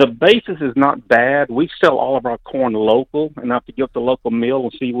 Well, the basis is not bad. We sell all of our corn local, and I have to get the local mill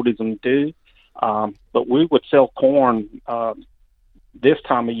and see what he's going to do. But we would sell corn this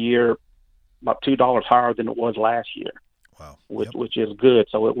time of year about $2 higher than it was last year. Wow. Which is good.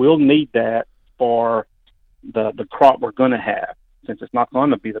 So we'll need that for the crop we're going to have, since it's not going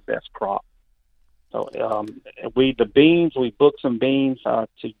to be the best crop. So the beans, we booked some beans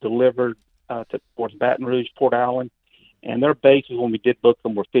to deliver towards Baton Rouge, Port Allen, and their bases when we did book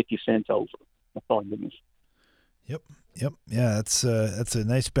them were 50 cents over. That's all it is. Yep. Yeah, that's a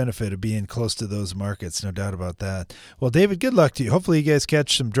nice benefit of being close to those markets, no doubt about that. Well, David, good luck to you. Hopefully you guys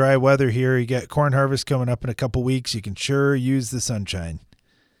catch some dry weather here. You got corn harvest coming up in a couple weeks. You can sure use the sunshine.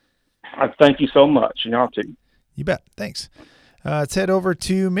 Thank you so much. And y'all too. You bet. Thanks. Let's head over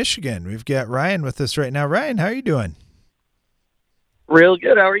to Michigan. We've got Ryan with us right now. Ryan, how are you doing? Real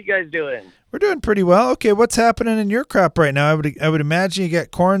good. How are you guys doing? We're doing pretty well. Okay, what's happening in your crop right now? I would imagine you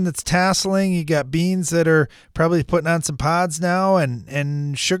got corn that's tasseling. You got beans that are probably putting on some pods now,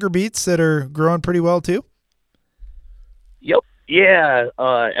 and sugar beets that are growing pretty well too. Yep. Yeah.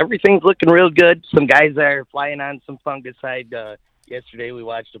 Everything's looking real good. Some guys are flying on some fungicide. Yesterday we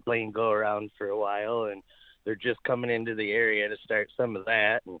watched a plane go around for a while, and they're just coming into the area to start some of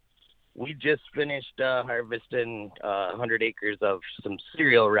that. And we just finished harvesting 100 acres of some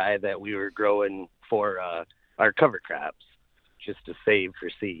cereal rye that we were growing for our cover crops, just to save for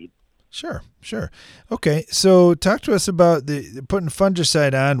seed. Sure. Okay, so talk to us about the putting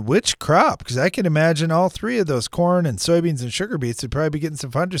fungicide on which crop, because I can imagine all three of those, corn and soybeans and sugar beets, would probably be getting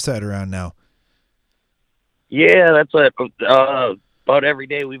some fungicide around now. Yeah, that's what about every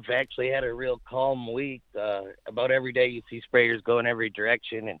day. We've actually had a real calm week. About every day you see sprayers going every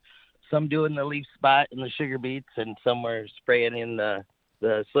direction, and some doing the leaf spot in the sugar beets, and some were spraying in the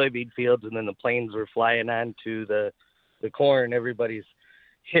soybean fields, and then the planes were flying onto the corn. Everybody's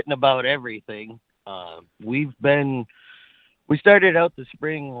hitting about everything. We started out the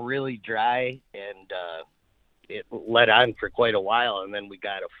spring really dry, and it led on for quite a while, and then we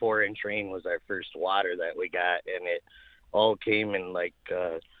got a 4-inch rain was our first water that we got, and it all came in like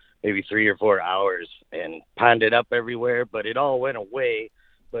maybe 3 or 4 hours and ponded up everywhere, but it all went away.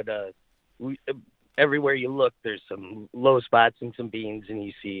 But everywhere you look, there's some low spots in some beans, and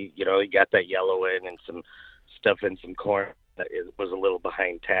you see, you got that yellow in and some stuff in some corn that was a little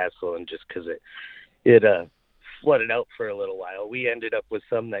behind tassel, and just because it flooded out for a little while. We ended up with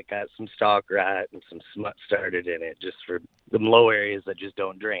some that got some stalk rot and some smut started in it, just for the low areas that just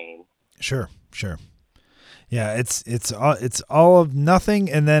don't drain. Sure. Yeah, it's all of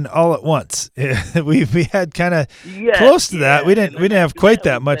nothing and then all at once. we had kind of close to that. We didn't have quite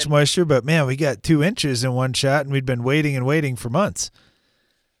that much moisture, but man, we got 2 inches in one shot, and we'd been waiting for months.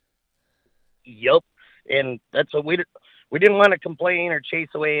 Yep, and that's what we didn't want to complain or chase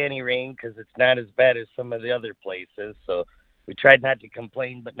away any rain, because it's not as bad as some of the other places. So we tried not to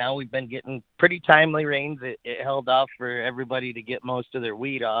complain, but now we've been getting pretty timely rains. It held off for everybody to get most of their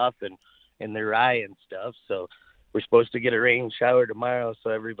wheat off and their rye and stuff. So we're supposed to get a rain shower tomorrow,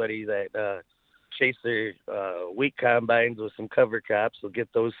 so everybody that chase their wheat combines with some cover crops will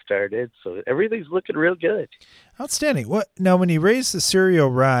get those started. So everything's looking real good. Outstanding. What now? When you raise the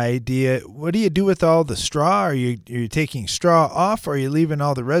cereal rye, what do you do with all the straw? Are you taking straw off, or are you leaving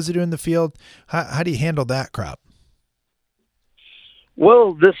all the residue in the field? How do you handle that crop?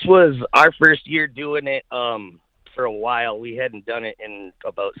 Well, this was our first year doing it. For a while, we hadn't done it in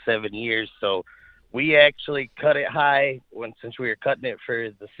about 7 years, so we actually cut it high. Since we were cutting it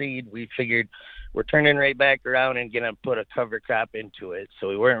for the seed, we figured we're turning right back around and gonna put a cover crop into it. So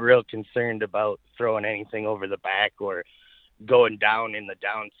we weren't real concerned about throwing anything over the back or going down in the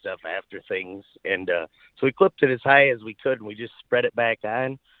down stuff after things. And so we clipped it as high as we could, and we just spread it back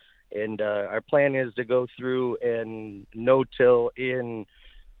on. And our plan is to go through and no-till in.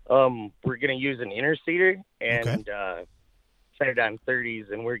 We're going to use an interseeder and set it on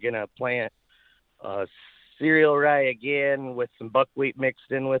 30s, and we're going to plant cereal rye again with some buckwheat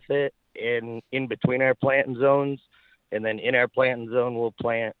mixed in with it, and in between our planting zones. And then in our planting zone, we'll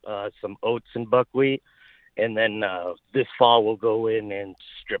plant some oats and buckwheat. And then this fall, we'll go in and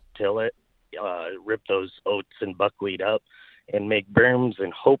strip till it, rip those oats and buckwheat up, and make berms,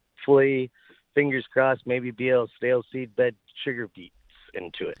 and hopefully, fingers crossed, maybe be able to stale seed bed sugar beets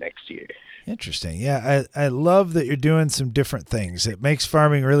into it next year. Interesting. Yeah, I love that you're doing some different things. It makes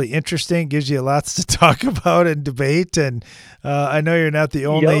farming really interesting, gives you lots to talk about and debate. And I know you're not the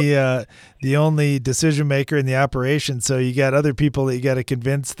only decision maker in the operation, so you got other people that you got to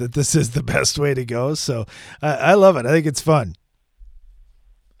convince that this is the best way to go. So I love it. I think it's fun.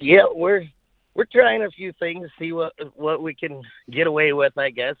 Yeah, we're we're trying a few things, see what we can get away with, I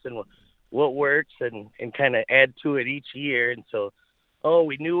guess, and what works, and kind of add to it each year. And so,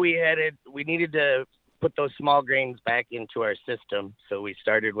 we knew we needed to put those small grains back into our system. So we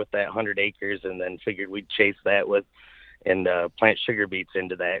started with that 100 acres and then figured we'd chase that and plant sugar beets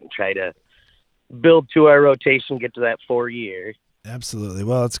into that and try to build to our rotation, get to that 4 year. Absolutely.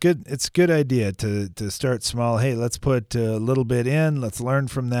 Well, it's good. It's a good idea to start small. Hey, let's put a little bit in. Let's learn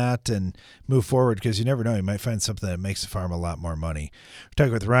from that and move forward, because you never know. You might find something that makes the farm a lot more money. We're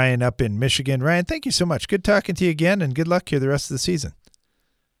talking with Ryan up in Michigan. Ryan, thank you so much. Good talking to you again, and good luck here the rest of the season.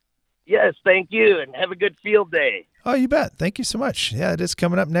 Yes, thank you, and have a good field day. Oh, you bet. Thank you so much. Yeah, it is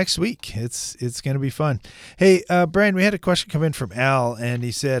coming up next week. It's going to be fun. Hey, Brian, we had a question come in from Al, and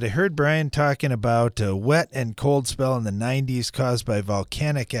he said, I heard Brian talking about a wet and cold spell in the 90s caused by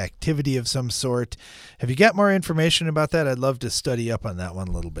volcanic activity of some sort. Have you got more information about that? I'd love to study up on that one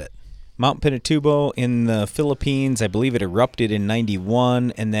a little bit. Mount Pinatubo in the Philippines, I believe it erupted in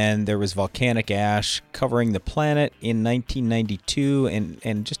 91, and then there was volcanic ash covering the planet in 1992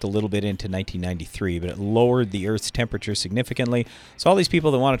 and just a little bit into 1993, but it lowered the Earth's temperature significantly. So all these people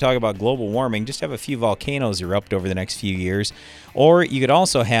that want to talk about global warming, just have a few volcanoes erupt over the next few years. Or you could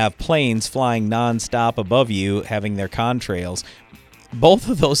also have planes flying nonstop above you, having their contrails. Both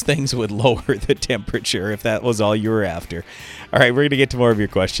of those things would lower the temperature if that was all you were after. All right, we're going to get to more of your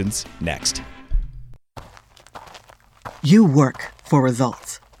questions next. You work for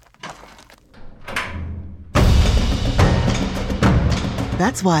results.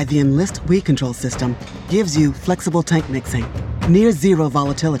 That's why the Enlist Weed Control System gives you flexible tank mixing, near zero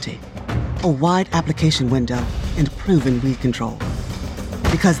volatility, a wide application window, and proven weed control.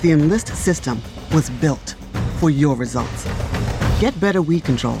 Because the Enlist system was built for your results. Get better weed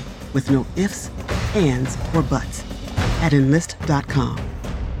control with no ifs, ands, or buts at Enlist.com.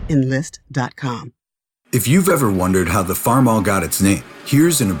 Enlist.com. If you've ever wondered how the Farmall got its name,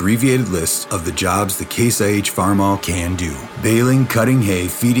 here's an abbreviated list of the jobs the Case IH Farmall can do. Baling, cutting hay,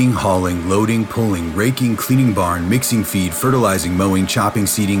 feeding, hauling, loading, pulling, raking, cleaning barn, mixing feed, fertilizing, mowing, chopping,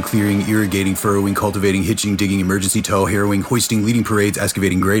 seeding, clearing, irrigating, furrowing, cultivating, hitching, digging, emergency tow, harrowing, hoisting, leading parades,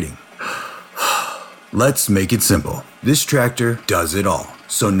 excavating, grading. Let's make it simple. This tractor does it all.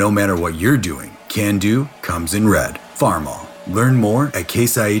 So no matter what you're doing, Can Do comes in red. Farmall. Learn more at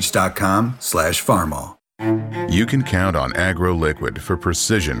caseih.com/farmall. You can count on AgroLiquid for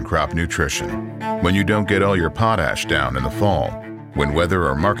precision crop nutrition. When you don't get all your potash down in the fall, when weather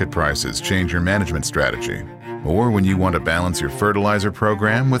or market prices change your management strategy, or when you want to balance your fertilizer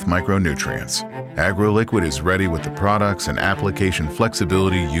program with micronutrients, AgroLiquid is ready with the products and application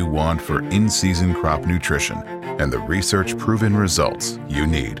flexibility you want for in-season crop nutrition and the research-proven results you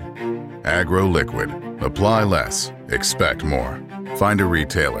need. AgroLiquid. Apply less. Expect more. Find a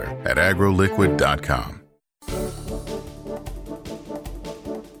retailer at agroliquid.com.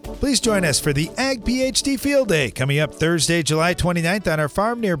 Please join us for the Ag PhD Field Day coming up Thursday, July 29th on our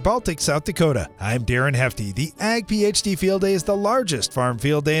farm near Baltic, South Dakota. I'm Darren Hefty. The Ag PhD Field Day is the largest farm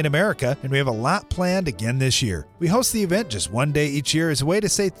field day in America, and we have a lot planned again this year. We host the event just one day each year as a way to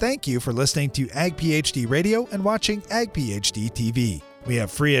say thank you for listening to Ag PhD Radio and watching Ag PhD TV. We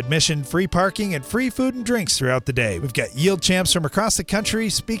have free admission, free parking, and free food and drinks throughout the day. We've got yield champs from across the country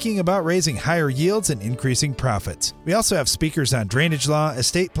speaking about raising higher yields and increasing profits. We also have speakers on drainage law,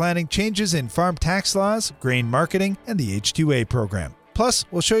 estate planning, changes in farm tax laws, grain marketing, and the H-2A program. Plus,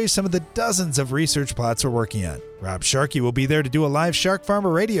 we'll show you some of the dozens of research plots we're working on. Rob Sharkey will be there to do a live Shark Farmer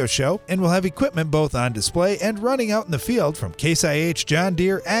radio show, and we'll have equipment both on display and running out in the field from Case IH, John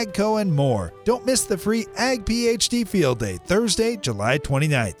Deere, AGCO, and more. Don't miss the free Ag PhD Field Day, Thursday, July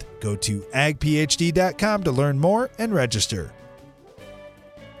 29th. Go to agphd.com to learn more and register.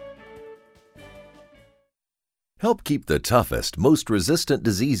 Help keep the toughest, most resistant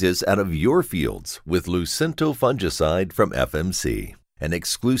diseases out of your fields with Lucento fungicide from FMC. An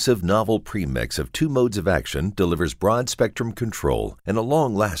exclusive novel premix of 2 modes of action delivers broad-spectrum control and a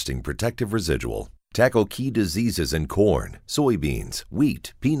long-lasting protective residual. Tackle key diseases in corn, soybeans,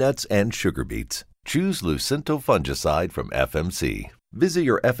 wheat, peanuts, and sugar beets. Choose Lucento fungicide from FMC. Visit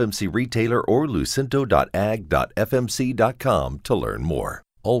your FMC retailer or lucento.ag.fmc.com to learn more.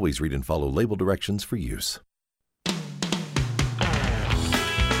 Always read and follow label directions for use.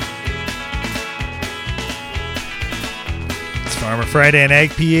 Farmer Friday and Ag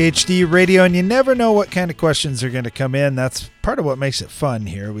PhD Radio, and you never know what kind of questions are going to come in. That's part of what makes it fun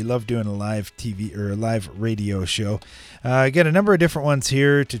here. We love doing a live TV or a live radio show. I got a number of different ones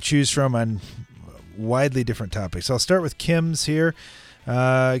here to choose from on widely different topics. I'll start with Kim's here.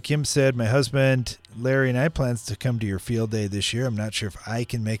 Kim said, my husband, Larry, and I plans to come to your field day this year. I'm not sure if I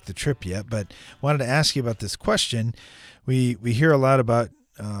can make the trip yet, but wanted to ask you about this question. We hear a lot about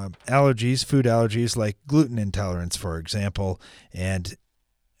allergies, food allergies, like gluten intolerance, for example, and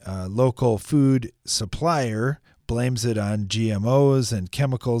local food supplier blames it on GMOs and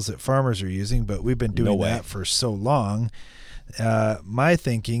chemicals that farmers are using, but we've been doing that for so long. My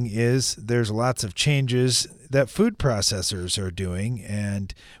thinking is there's lots of changes that food processors are doing,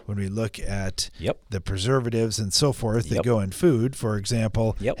 and when we look at the preservatives and so forth that go in food, for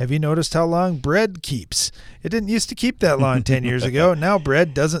example, have you noticed how long bread keeps? It didn't used to keep that long 10 years ago. Now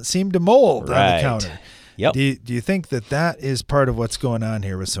bread doesn't seem to mold on the counter. Do you think that is part of what's going on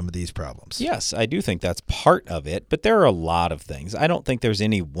here with some of these problems? Yes, I do think that's part of it, but there are a lot of things. I don't think there's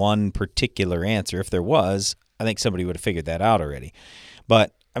any one particular answer. If there was, I think somebody would have figured that out already.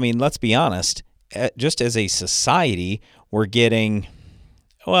 But, I mean, let's be honest. Just as a society, we're getting,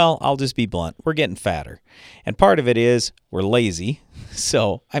 well, I'll just be blunt, we're getting fatter. And part of it is we're lazy.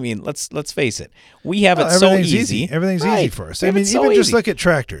 So, I mean, let's face it. We have it so easy. Everything's easy for us. I mean, even just look at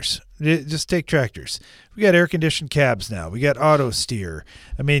tractors. Just take tractors. We got air-conditioned cabs now. We got auto steer.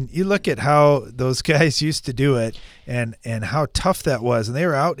 I mean, you look at how those guys used to do it and how tough that was. And they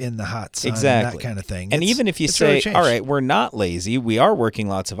were out in the hot sun and that kind of thing. And even if you say, all right, we're not lazy, we are working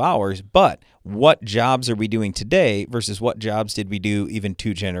lots of hours, but what jobs are we doing today versus what jobs did we do even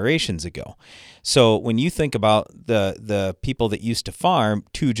 2 generations ago? So when you think about the people that used to farm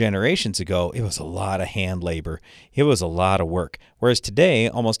 2 generations ago, it was a lot of hand labor. It was a lot of work. Whereas today,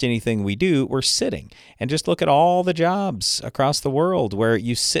 almost anything we do, we're sitting. And just look at all the jobs across the world where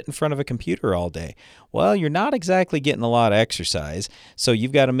you sit in front of a computer all day. Well, you're not exactly getting a lot of exercise. So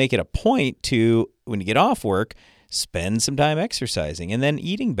you've got to make it a point to, when you get off work, spend some time exercising and then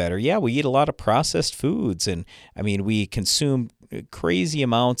eating better. Yeah, we eat a lot of processed foods. And I mean, we consume crazy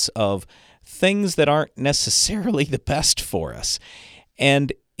amounts of things that aren't necessarily the best for us.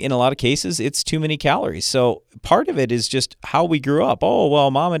 And in a lot of cases, it's too many calories. So part of it is just how we grew up. Oh,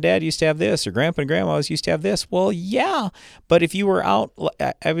 well, mom and dad used to have this, or grandpa and grandma used to have this. Well, yeah, but if you were out,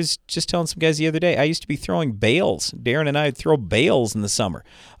 I was just telling some guys the other day, I used to be throwing bales. Darren and I would throw bales in the summer.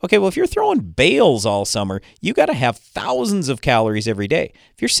 Okay, well, if you're throwing bales all summer, you got to have thousands of calories every day.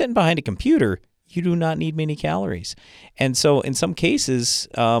 If you're sitting behind a computer, you do not need many calories. And so in some cases,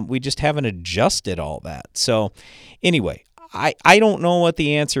 we just haven't adjusted all that. So anyway, I don't know what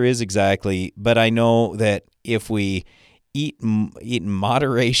the answer is exactly, but I know that if we eat in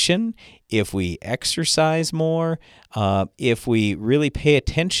moderation, if we exercise more, if we really pay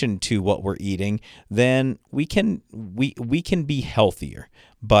attention to what we're eating, then we can be healthier.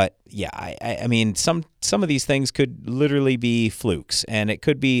 But yeah, I mean, some of these things could literally be flukes, and it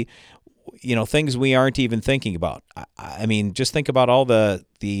could be, things we aren't even thinking about. I mean, just think about all the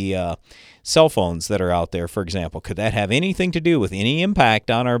cell phones that are out there, for example. Could that have anything to do with any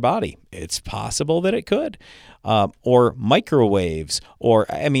impact on our body? It's possible that it could. Or microwaves,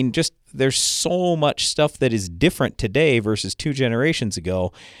 or, I mean, just there's so much stuff that is different today versus 2 generations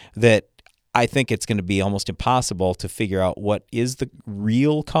ago that I think it's going to be almost impossible to figure out what is the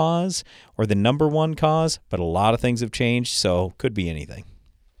real cause or the number one cause, but a lot of things have changed, so could be anything.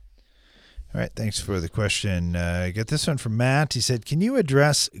 All right, thanks for the question. I got this one from Matt. He said, can you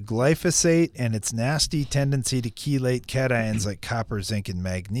address glyphosate and its nasty tendency to chelate cations like copper, zinc, and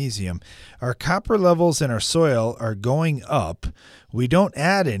magnesium? Our copper levels in our soil are going up. We don't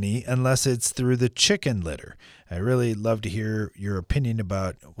add any unless it's through the chicken litter. I really love to hear your opinion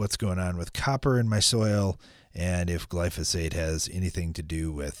about what's going on with copper in my soil and if glyphosate has anything to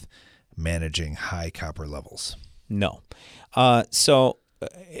do with managing high copper levels. No.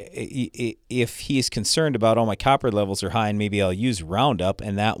 If he's concerned about, my copper levels are high and maybe I'll use Roundup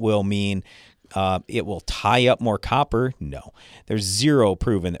and that will mean it will tie up more copper, no. There's zero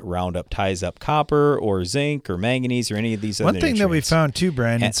proven that Roundup ties up copper or zinc or manganese or any of these other nutrients. One thing that we found too,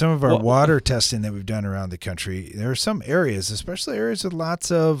 Brian, in some of our well, water testing that we've done around the country, there are some areas, especially areas with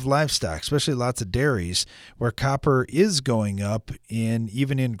lots of livestock, especially lots of dairies, where copper is going up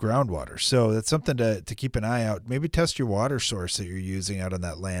even in groundwater. So that's something to keep an eye out. Maybe test your water source that you're using out on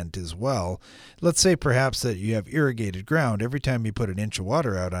that land as well. Let's say perhaps that you have irrigated ground. Every time you put an inch of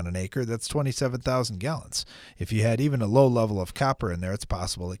water out on an acre, that's 27,000 gallons. If you had even a low level of copper in there, it's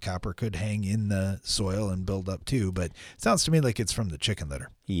possible that copper could hang in the soil and build up too. But it sounds to me like it's from the chicken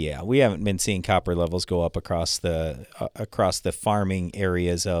litter. Yeah, we haven't been seeing copper levels go up across the farming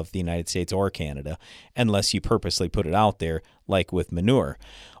areas of the United States or Canada, unless you purposely put it out there, like with manure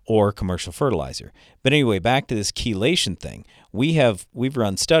or commercial fertilizer. But anyway, back to this chelation thing. We've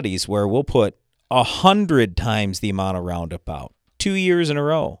run studies where we'll put 100 times the amount of Roundup out, 2 years in a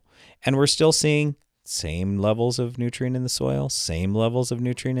row, and we're still seeing same levels of nutrient in the soil, same levels of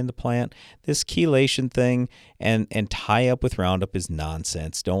nutrient in the plant. This chelation thing and tie up with Roundup is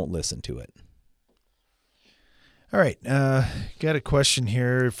nonsense. Don't listen to it. All right, got a question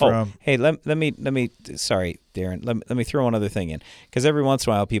here from. Hey, let me. Sorry, Darren. Let me throw one other thing in, because every once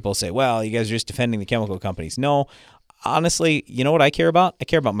in a while people say, "Well, you guys are just defending the chemical companies." No, honestly, you know what I care about? I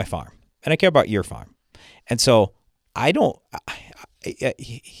care about my farm, and I care about your farm, and so I don't.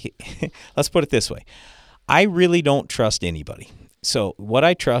 Let's put it this way. I really don't trust anybody. So what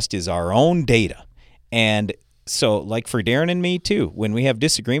I trust is our own data. And so like for Darren and me too, when we have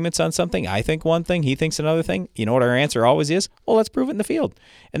disagreements on something, I think one thing, he thinks another thing. You know what our answer always is? Well, let's prove it in the field.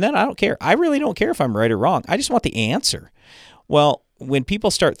 And then I don't care. I really don't care if I'm right or wrong. I just want the answer. Well, when people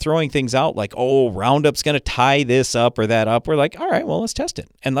start throwing things out like, oh, Roundup's going to tie this up or that up, we're like, all right, well, let's test it.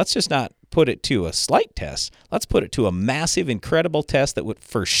 And let's just not put it to a slight test. Let's put it to a massive, incredible test that would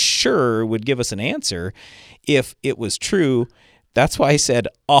for sure would give us an answer if it was true. That's why I said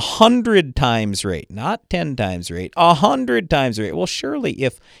 100 times rate, not 10 times rate, 100 times rate. Well, surely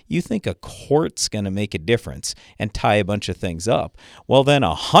if you think a quart's going to make a difference and tie a bunch of things up, well, then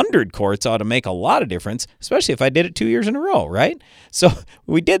 100 quarts ought to make a lot of difference, especially if I did it 2 years in a row, right? So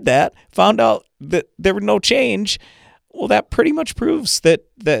we did that, found out that there was no change. Well, that pretty much proves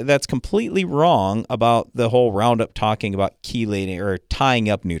that's completely wrong about the whole Roundup talking about chelating or tying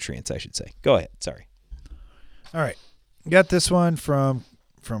up nutrients, I should say. Go ahead. Sorry. All right. Got this one from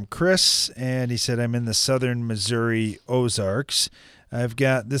Chris, and he said, I'm in the southern Missouri Ozarks. I've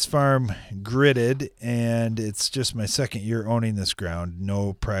got this farm gridded, and it's just my second year owning this ground.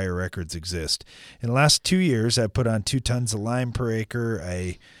 No prior records exist. In the last 2 years, I put on 2 tons of lime per acre.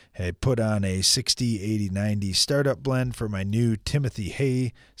 I put on a 60-80-90 startup blend for my new Timothy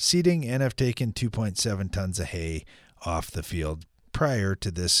hay seeding, and I've taken 2.7 tons of hay off the field prior to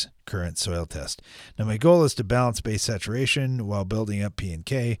this current soil test. Now, my goal is to balance base saturation while building up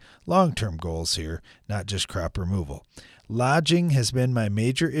P&K. Long-term goals here, not just crop removal. Lodging has been my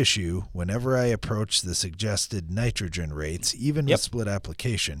major issue whenever I approach the suggested nitrogen rates, even with split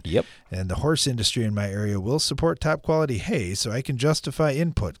application. And the horse industry in my area will support top-quality hay, so I can justify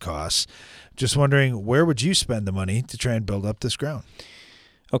input costs. Just wondering, where would you spend the money to try and build up this ground?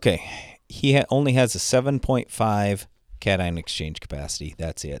 Okay. He only has a 7.5 cation exchange capacity.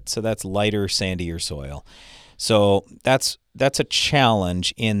 That's it. So that's lighter, sandier soil. So that's a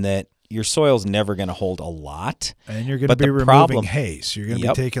challenge in that your soil's never going to hold a lot. And you're going to be removing hay. So you're going to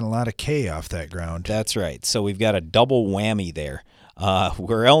be taking a lot of K off that ground. That's right. So we've got a double whammy there.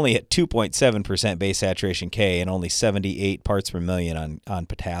 We're only at 2.7% base saturation K and only 78 parts per million on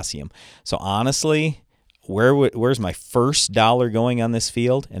potassium. So honestly, where's my first dollar going on this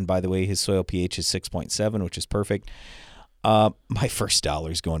field? And by the way, his soil pH is 6.7, which is perfect. My first dollar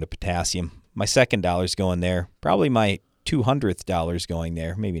is going to potassium. My second dollar is going there. Probably my 200th dollar is going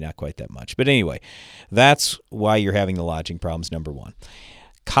there. Maybe not quite that much. But anyway, that's why you're having the lodging problems, number one.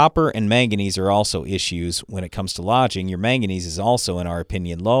 Copper and manganese are also issues when it comes to lodging. Your manganese is also, in our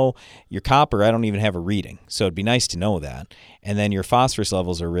opinion, low. Your copper, I don't even have a reading, so it'd be nice to know that. And then your phosphorus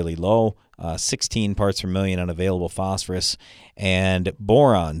levels are really low, 16 parts per million unavailable phosphorus, and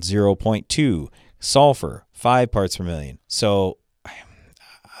boron, 0.2, sulfur, 5 parts per million. So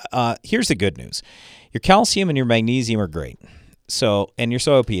here's the good news. Your calcium and your magnesium are great. And your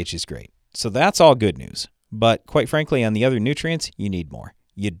soil pH is great. So that's all good news. But quite frankly, on the other nutrients, you need more.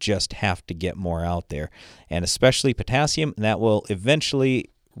 You just have to get more out there. And especially potassium, and that will eventually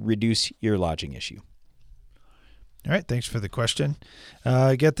reduce your lodging issue. All right, thanks for the question.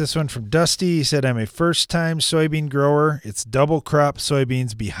 I get this one from Dusty. He said, I'm a first-time soybean grower. It's double crop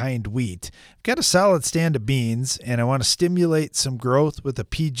soybeans behind wheat. I've got a solid stand of beans, and I want to stimulate some growth with a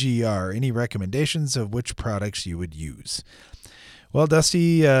PGR. Any recommendations of which products you would use? Well,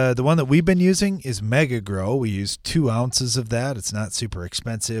 Dusty, the one that we've been using is Mega Grow. We use 2 ounces of that. It's not super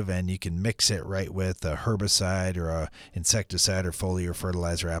expensive, and you can mix it right with a herbicide or a insecticide or foliar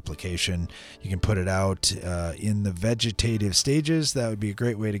fertilizer application. You can put it out in the vegetative stages. That would be a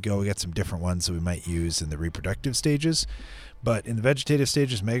great way to go. We got some different ones that we might use in the reproductive stages. But in the vegetative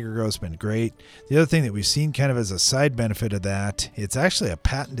stages, Mega Grow has been great. The other thing that we've seen kind of as a side benefit of that, it's actually a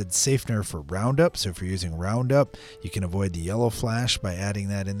patented safener for Roundup. So if you're using Roundup, you can avoid the yellow flash by adding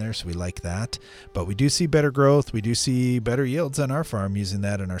that in there. So we like that. But we do see better growth. We do see better yields on our farm using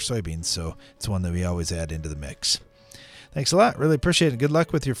that in our soybeans. So it's one that we always add into the mix. Thanks a lot. Really appreciate it. Good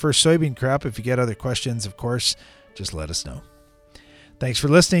luck with your first soybean crop. If you get other questions, of course, just let us know. Thanks for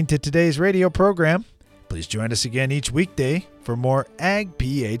listening to today's radio program. Please join us again each weekday for more Ag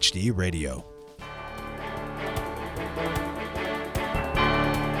PhD Radio.